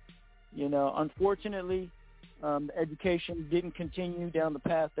far. Unfortunately, the education didn't continue down the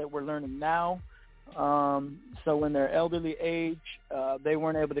path that we're learning now. So in their elderly age, they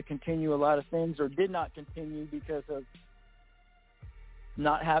weren't able to continue a lot of things, or did not continue because of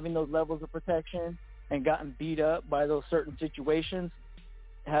not having those levels of protection and gotten beat up by those certain situations,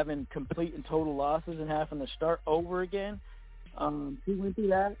 having complete and total losses and having to start over again. She went through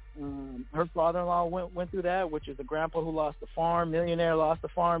that. Her father-in-law went through that, which is a grandpa who lost the farm, millionaire, lost the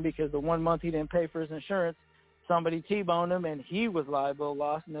farm because the 1 month he didn't pay for his insurance. Somebody T-boned him, and he was liable,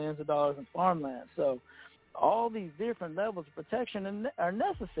 lost millions of dollars in farmland. So all these different levels of protection are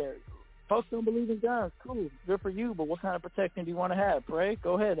necessary. Folks don't believe in guns. Cool, good for you, but what kind of protection do you want to have? Pray?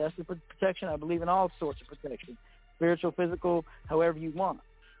 Go ahead. That's the protection. I believe in all sorts of protection, spiritual, physical, however you want.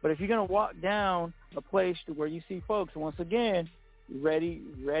 But if you're going to walk down a place to where you see folks, once again, ready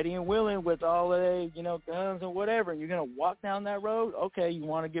and willing with all of the, guns and whatever, and you're going to walk down that road, okay, you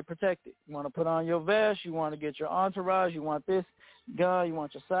want to get protected. You want to put on your vest. You want to get your entourage. You want this gun. You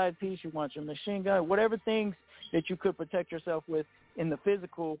want your side piece. You want your machine gun. Whatever things that you could protect yourself with in the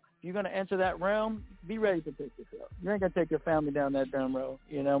physical, if you're going to enter that realm, be ready to protect yourself. You ain't going to take your family down that dumb road.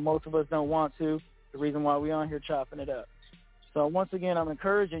 Most of us don't want to. The reason why we on here chopping it up. So once again, I'm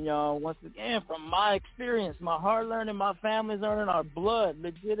encouraging y'all, once again, from my experience, my hard learning, my family's learning, our blood,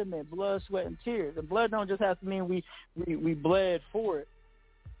 legitimate blood, sweat, and tears. And blood don't just have to mean we bled for it.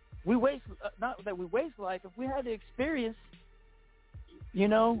 We waste, not that we waste life, if we had to experience,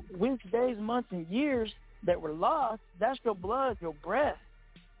 weeks, days, months, and years that were lost, that's your blood, your breath.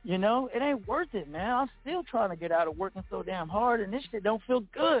 It ain't worth it, man. I'm still trying to get out of working so damn hard, and this shit don't feel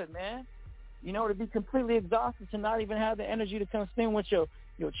good, man. To be completely exhausted, to not even have the energy to come spend with your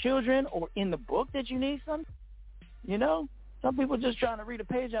children or in the book that you need something. Some people just trying to read a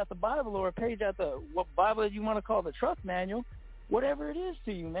page out the Bible or a page out the what Bible you want to call the trust manual, whatever it is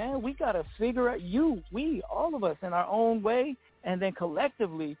to you, man. We got to figure out we, all of us in our own way, and then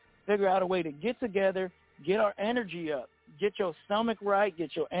collectively figure out a way to get together, get our energy up, get your stomach right,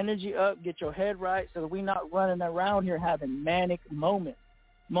 get your energy up, get your head right, so that we're not running around here having manic moments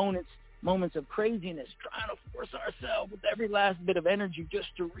of craziness, trying to force ourselves with every last bit of energy just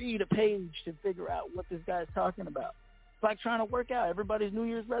to read a page to figure out what this guy's talking about. It's like trying to work out. Everybody's New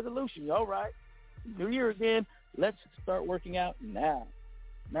Year's resolution. All right, New Year again. Let's start working out now.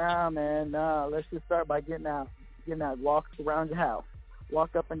 Nah, man, nah. Let's just start by getting out, walk around your house,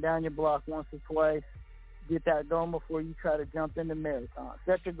 walk up and down your block once or twice. Get that going before you try to jump into marathon.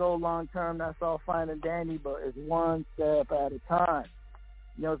 Set your goal long term. That's all fine and dandy, but it's one step at a time.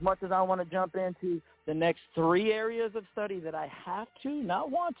 You know, as much as I want to jump into the next 3 areas of study that I have to, not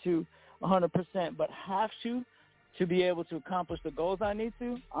want to, 100%, but have to be able to accomplish the goals I need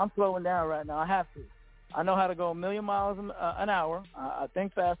to, I'm slowing down right now. I have to. I know how to go a million miles an hour. I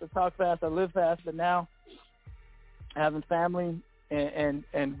think fast, I talk fast, I live fast, but now having family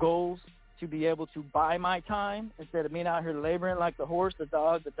and goals to be able to buy my time instead of being out here laboring like the horse, the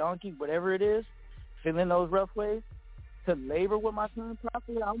dog, the donkey, whatever it is, feeling those rough ways, to labor with my time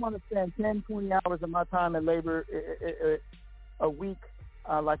properly. I want to spend 10, 20 hours of my time in labor a week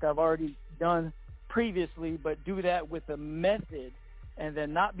like I've already done previously, but do that with a method and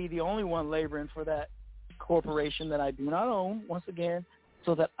then not be the only one laboring for that corporation that I do not own, once again,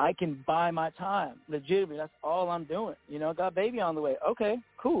 so that I can buy my time legitimately. That's all I'm doing. You know, got baby on the way. Okay,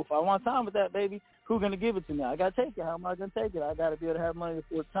 cool. If I want time with that baby, who's going to give it to me? I got to take it. How am I going to take it? I got to be able to have money to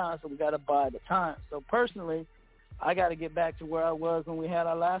afford time, so we got to buy the time. So personally, I got to get back to where I was when we had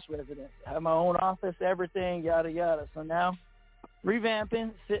our last residence. Have my own office, everything, yada, yada. So now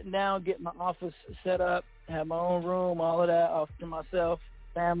revamping, sitting down, getting my office set up, have my own room, all of that off to myself,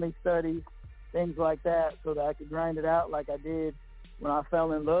 family studies, things like that, so that I could grind it out like I did when I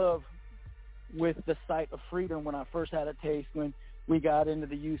fell in love with the sight of freedom when I first had a taste, when we got into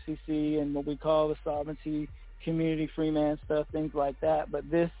the UCC and what we call the sovereignty, community, free man stuff, things like that. But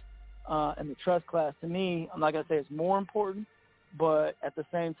this and the trust class, to me, like I say, it's more important, but at the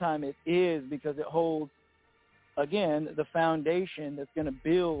same time it is, because it holds, again, the foundation that's going to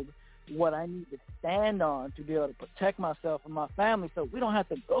build what I need to stand on to be able to protect myself and my family so we don't have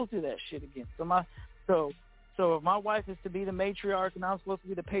to go through that shit again. So if my wife is to be the matriarch and I'm supposed to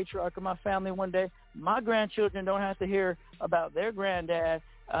be the patriarch of my family one day, my grandchildren don't have to hear about their granddad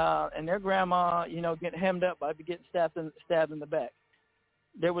and their grandma, you know, getting hemmed up by getting stabbed in the back.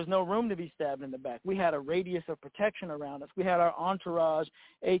 There was no room to be stabbed in the back. We had a radius of protection around us. We had our entourage,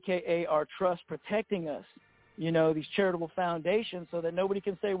 a.k.a. our trust, protecting us, you know, these charitable foundations, so that nobody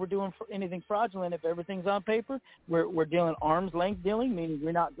can say we're doing anything fraudulent. If everything's on paper, we're dealing arm's length dealing, meaning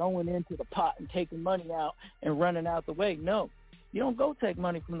we're not going into the pot and taking money out and running out the way. No, you don't go take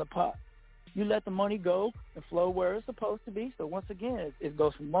money from the pot. You let the money go and flow where it's supposed to be. So once again, it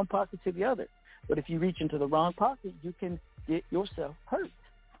goes from one pocket to the other. But if you reach into the wrong pocket, you can get yourself hurt.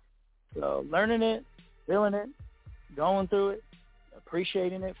 So learning it, feeling it, going through it,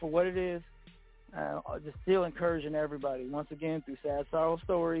 appreciating it for what it is, just still encouraging everybody, once again, through sad, sorrow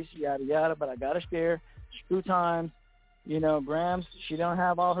stories, yada, yada, but I got to share. Screw times. You know, Grams, she don't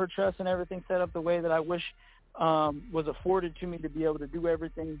have all her trust and everything set up the way that I wish was afforded to me to be able to do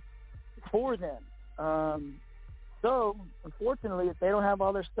everything for them. So, unfortunately, if they don't have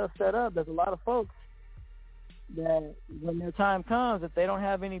all their stuff set up, there's a lot of folks that when their time comes, if they don't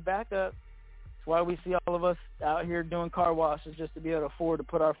have any backup, that's why we see all of us out here doing car washes just to be able to afford to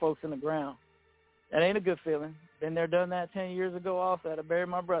put our folks in the ground. That ain't a good feeling. Been there, done that 10 years ago also. I had to bury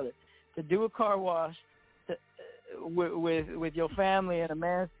my brother. To do a car wash with your family and a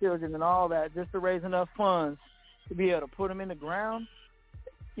man's children and all that, just to raise enough funds to be able to put them in the ground,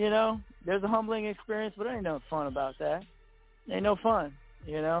 you know, there's a humbling experience, but there ain't no fun about that. Ain't no fun,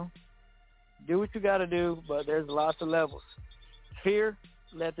 you know. Do what you got to do, but there's lots of levels. Fear,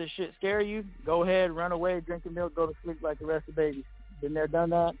 let this shit scare you. Go ahead, run away, drink your milk, go to sleep like the rest of the babies. Been there,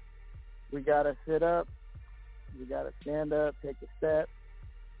 done that. We got to sit up. We got to stand up, take a step,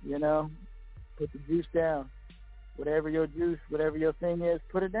 you know, put the juice down. Whatever your juice, whatever your thing is,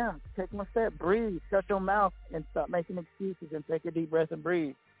 put it down. Take one step, breathe, shut your mouth, and stop making excuses and take a deep breath and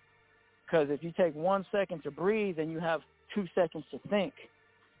breathe. Because if you take 1 second to breathe and you have 2 seconds to think,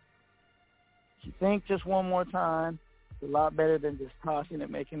 if you think just one more time, it's a lot better than just talking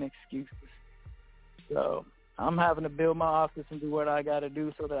and making excuses. So I'm having to build my office and do what I got to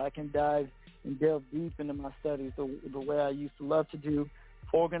do so that I can dive and delve deep into my studies the way I used to love to do,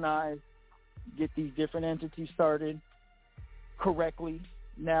 organize, get these different entities started correctly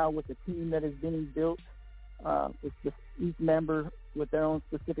now with the team that is being built, with each member with their own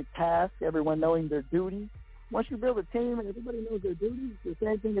specific task, everyone knowing their duty. Once you build a team and everybody knows their duties, the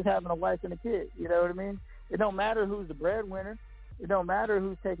same thing as having a wife and a kid. You know what I mean? It don't matter who's the breadwinner. It don't matter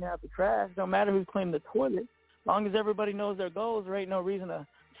who's taking out the trash. It don't matter who's cleaning the toilet. As long as everybody knows their goals, there ain't no reason to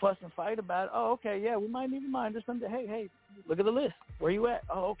fuss and fight about it. Oh, okay, yeah, we might need a reminder someday. Hey, look at the list. Where you at?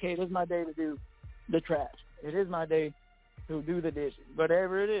 Oh, okay, this is my day to do the trash. It is my day to do the dishes.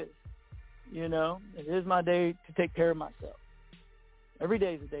 Whatever it is, you know, it is my day to take care of myself. Every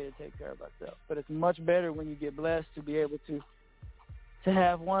day is a day to take care of ourselves. But it's much better when you get blessed to be able to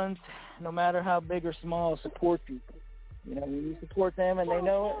have ones, no matter how big or small, support people. You know, when you support them and they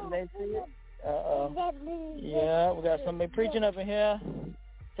know it and they see it. Yeah, we got somebody preaching up in here.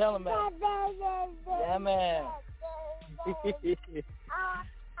 Tell them, man. Yeah, man.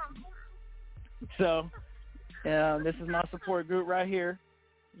 So, this is my support group right here.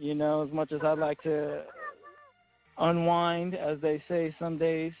 You know, as much as I'd like to unwind, as they say some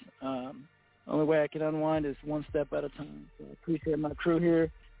days, only way I can unwind is one step at a time. So I appreciate my crew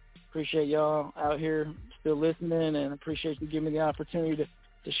here. Appreciate y'all out here still listening, and appreciate you giving me the opportunity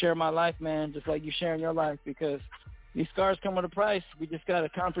to share my life, man, just like you sharing your life, because these scars come with a price. We just got to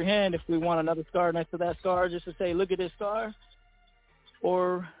comprehend if we want another scar next to that scar just to say, look at this scar,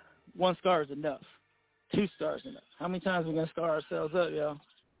 or one scar is enough. 2 stars enough. How many times are we going to scar ourselves up, y'all?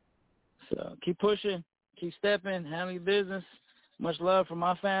 So keep pushing, keep stepping, handle your business. Much love for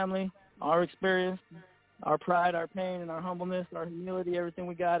my family, our experience, our pride, our pain, and our humbleness, our humility, everything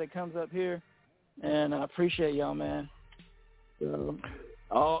we got, it comes up here. And I appreciate y'all, man. So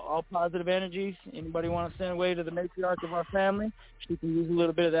all positive energies. Anybody want to send away to the matriarch of our family, she can use a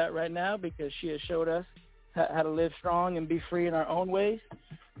little bit of that right now, because she has showed us how to live strong and be free in our own ways,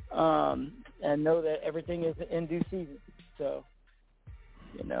 and know that everything is in due season. So,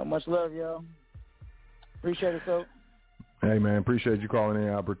 you know, much love, y'all. Appreciate it, so. Hey, man, appreciate you calling in,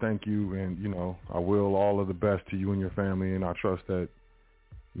 Albert. Thank you. And, you know, I will all of the best to you and your family, and I trust that,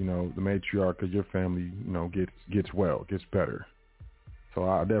 you know, the matriarch of your family, you know, gets well, gets better. So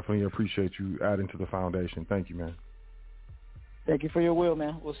I definitely appreciate you adding to the foundation. Thank you, man. Thank you for your will,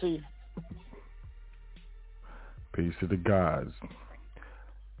 man. We'll see you. Peace to the guys.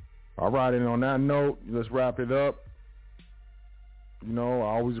 All right, and on that note, let's wrap it up. You know,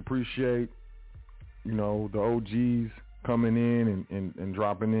 I always appreciate, you know, the OGs coming in and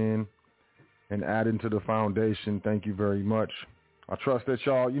dropping in and adding to the foundation. Thank you very much. I trust that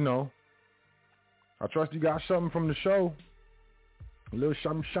y'all, you know, I trust you got something from the show. A little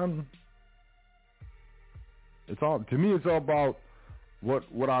something. It's all, to me, it's all about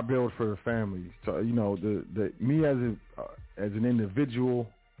what I build for the family. So, you know, the me as an individual,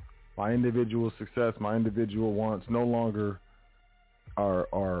 my individual success, my individual wants no longer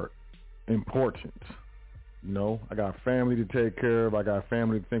are important. You know, I got family to take care of. I got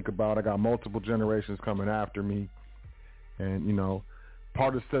family to think about. I got multiple generations coming after me. And, you know,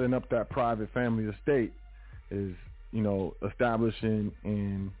 part of setting up that private family estate is, you know, establishing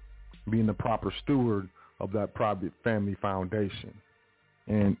and being the proper steward of that private family foundation.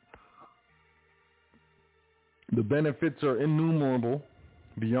 And the benefits are innumerable,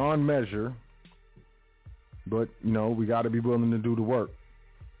 beyond measure, but, you know, we got to be willing to do the work.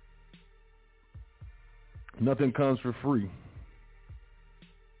 Nothing comes for free.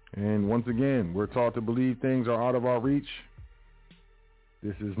 And once again, we're taught to believe things are out of our reach.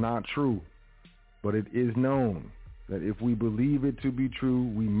 This is not true, but it is known that if we believe it to be true,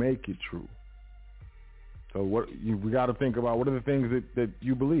 we make it true. So we got to think about, what are the things that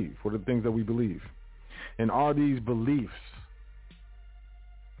you believe? What are the things that we believe? And are these beliefs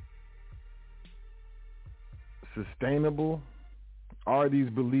sustainable? Are these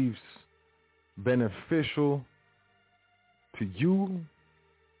beliefs beneficial to you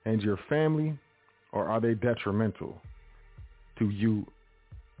and your family, or are they detrimental to you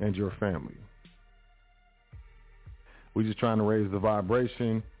and your family? We're just trying to raise the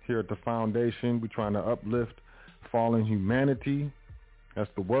vibration here at the foundation. We're trying to uplift fallen humanity. That's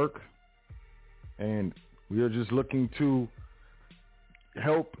the work. And we are just looking to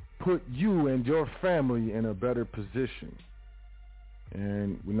help put you and your family in a better position.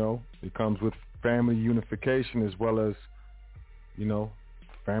 And, you know, it comes with family unification as well as, you know,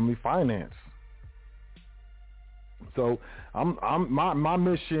 family finance. So my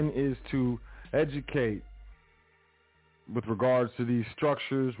mission is to educate with regards to these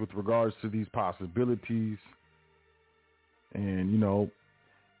structures, with regards to these possibilities. And, you know,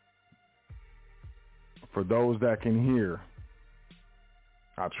 for those that can hear,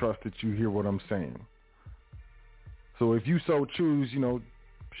 I trust that you hear what I'm saying. So if you so choose, you know,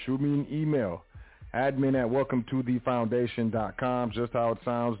 shoot me an email, admin@welcometothefoundation.com, just how it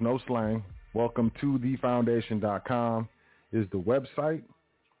sounds, no slang. welcometothefoundation.com is the website.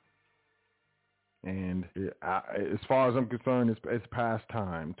 And as far as I'm concerned, it's past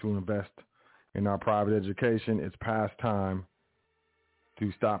time to invest in our private education. It's past time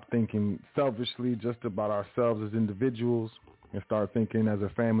to stop thinking selfishly just about ourselves as individuals and start thinking as a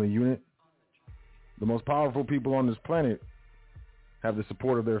family unit. The most powerful people on this planet have the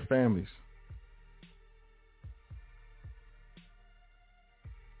support of their families.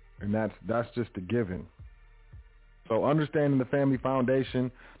 And that's just a given. So understanding the family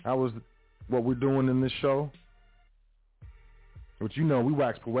foundation, that was what we're doing in this show. But you know, we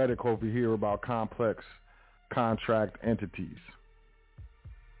wax poetic over here about complex contract entities.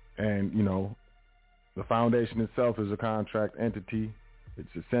 And, you know, the foundation itself is a contract entity.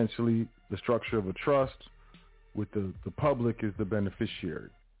 It's essentially the structure of a trust with the public as the beneficiary.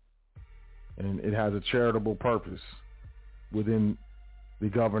 And it has a charitable purpose within the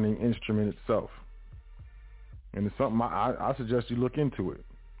governing instrument itself. And it's something I suggest you look into it.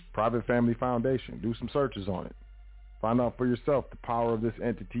 Private Family Foundation. Do some searches on it. Find out for yourself the power of this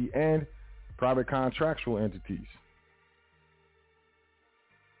entity and private contractual entities.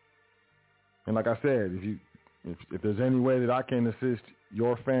 And like I said, if there's any way that I can assist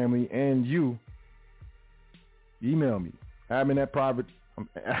your family and you, email me. Admin at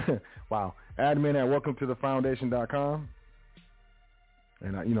welcometothefoundation.com.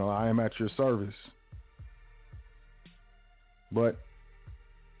 And I am at your service. But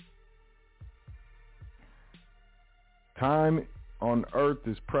time on earth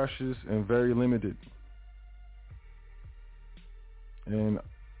is precious and very limited. And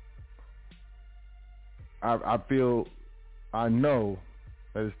I know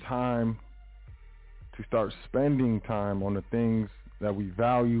that it's time to start spending time on the things that we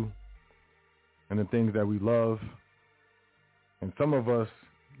value and the things that we love. And some of us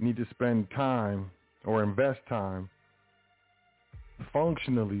need to spend time or invest time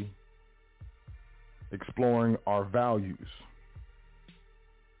functionally exploring our values.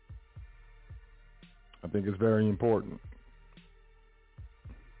 I think it's very important.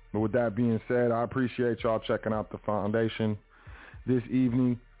 But with that being said, I appreciate y'all checking out the foundation this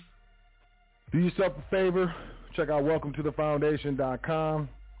evening. Do yourself a favor. Check out welcometothefoundation.com.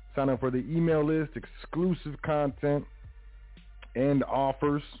 Sign up for the email list, exclusive content and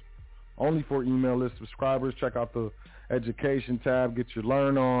offers only for email list subscribers. Check out the education tab, get your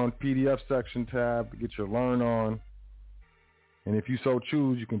learn on, PDF section tab, get your learn on. And if you so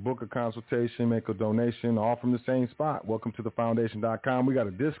choose, you can book a consultation, make a donation, all from the same spot, welcometothefoundation.com. We got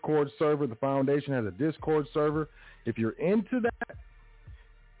a Discord server. The foundation has a Discord server. If you're into that,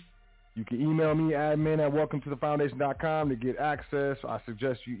 you can email me, admin at welcometothefoundation.com to get access. I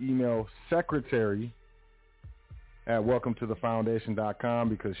suggest you email secretary at welcometothefoundation.com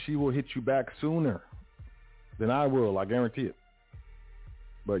because she will hit you back sooner than I will. I guarantee it.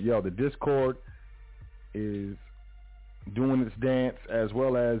 But, the Discord is doing its dance, as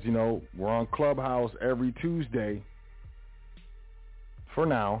well as, we're on Clubhouse every Tuesday for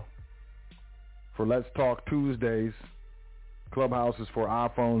now, for Let's Talk Tuesdays. Clubhouse is for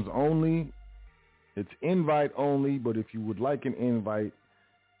iPhones only. It's invite only, but if you would like an invite,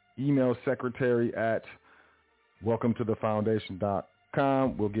 email secretary at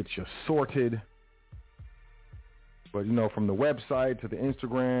welcometothefoundation.com. We'll get you sorted. But, from the website to the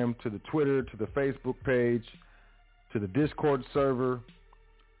Instagram to the Twitter to the Facebook page to the Discord server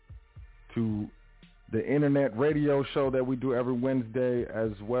to the internet radio show that we do every Wednesday,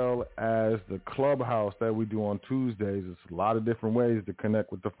 as well as the Clubhouse that we do on Tuesdays. There's a lot of different ways to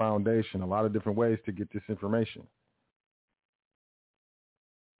connect with the foundation, a lot of different ways to get this information.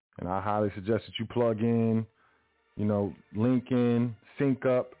 And I highly suggest that you plug in, link in, sync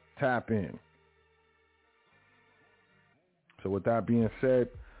up, tap in. So with that being said,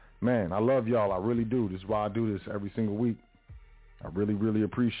 man, I love y'all. I really do. This is why I do this every single week. I really, really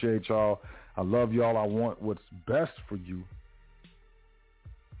appreciate y'all. I love y'all. I want what's best for you.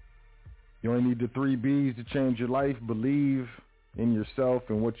 You only need the 3 B's to change your life. Believe in yourself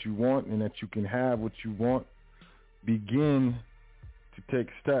and what you want, and that you can have what you want. Begin to take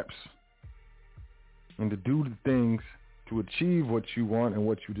steps and to do the things to achieve what you want and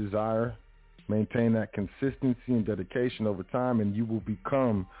what you desire. Maintain that consistency and dedication over time, and you will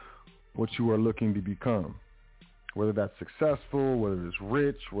become what you are looking to become. Whether that's successful, whether it's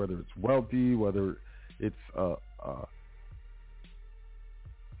rich, whether it's wealthy, whether it's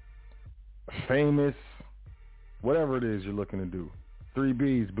famous, whatever it is you're looking to do. 3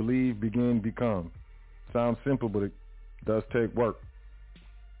 B's, believe, begin, become. Sounds simple, but it does take work.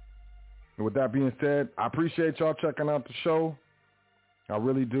 And with that being said, I appreciate y'all checking out the show. I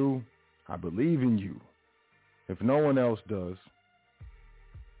really do. I believe in you. If no one else does,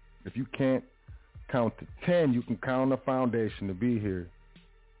 if you can't count to 10, you can count on the foundation to be here.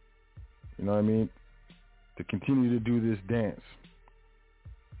 You know what I mean? To continue to do this dance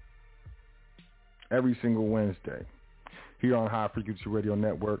every single Wednesday here on High Frequency Radio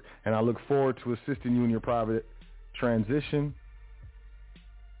Network. And I look forward to assisting you in your private transition.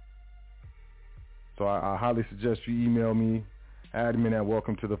 So I highly suggest you email me admin at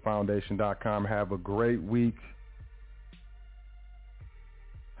welcometothefoundation.com. Have a great week.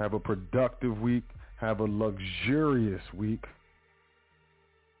 Have a productive week. Have a luxurious week.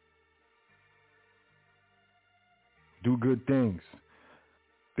 Do good things.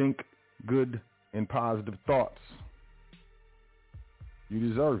 Think good and positive thoughts. You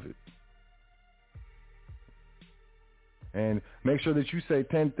deserve it. And make sure that you say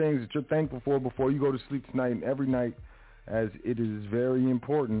 10 things that you're thankful for before you go to sleep tonight and every night, as it is very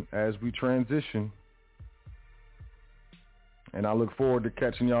important as we transition. And I look forward to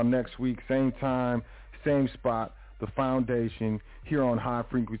catching y'all next week, same time, same spot, The Foundation, here on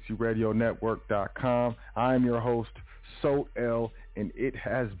highfrequencyradionetwork.com. I am your host, Sot L, and it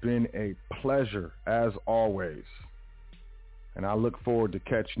has been a pleasure, as always. And I look forward to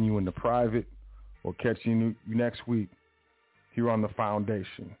catching you in the private or catching you next week here on The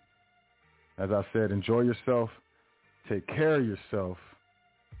Foundation. As I said, enjoy yourself, take care of yourself,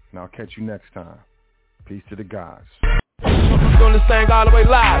 and I'll catch you next time. Peace to the guys. Doing this thing all the way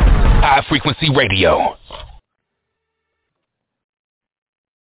live. High Frequency Radio.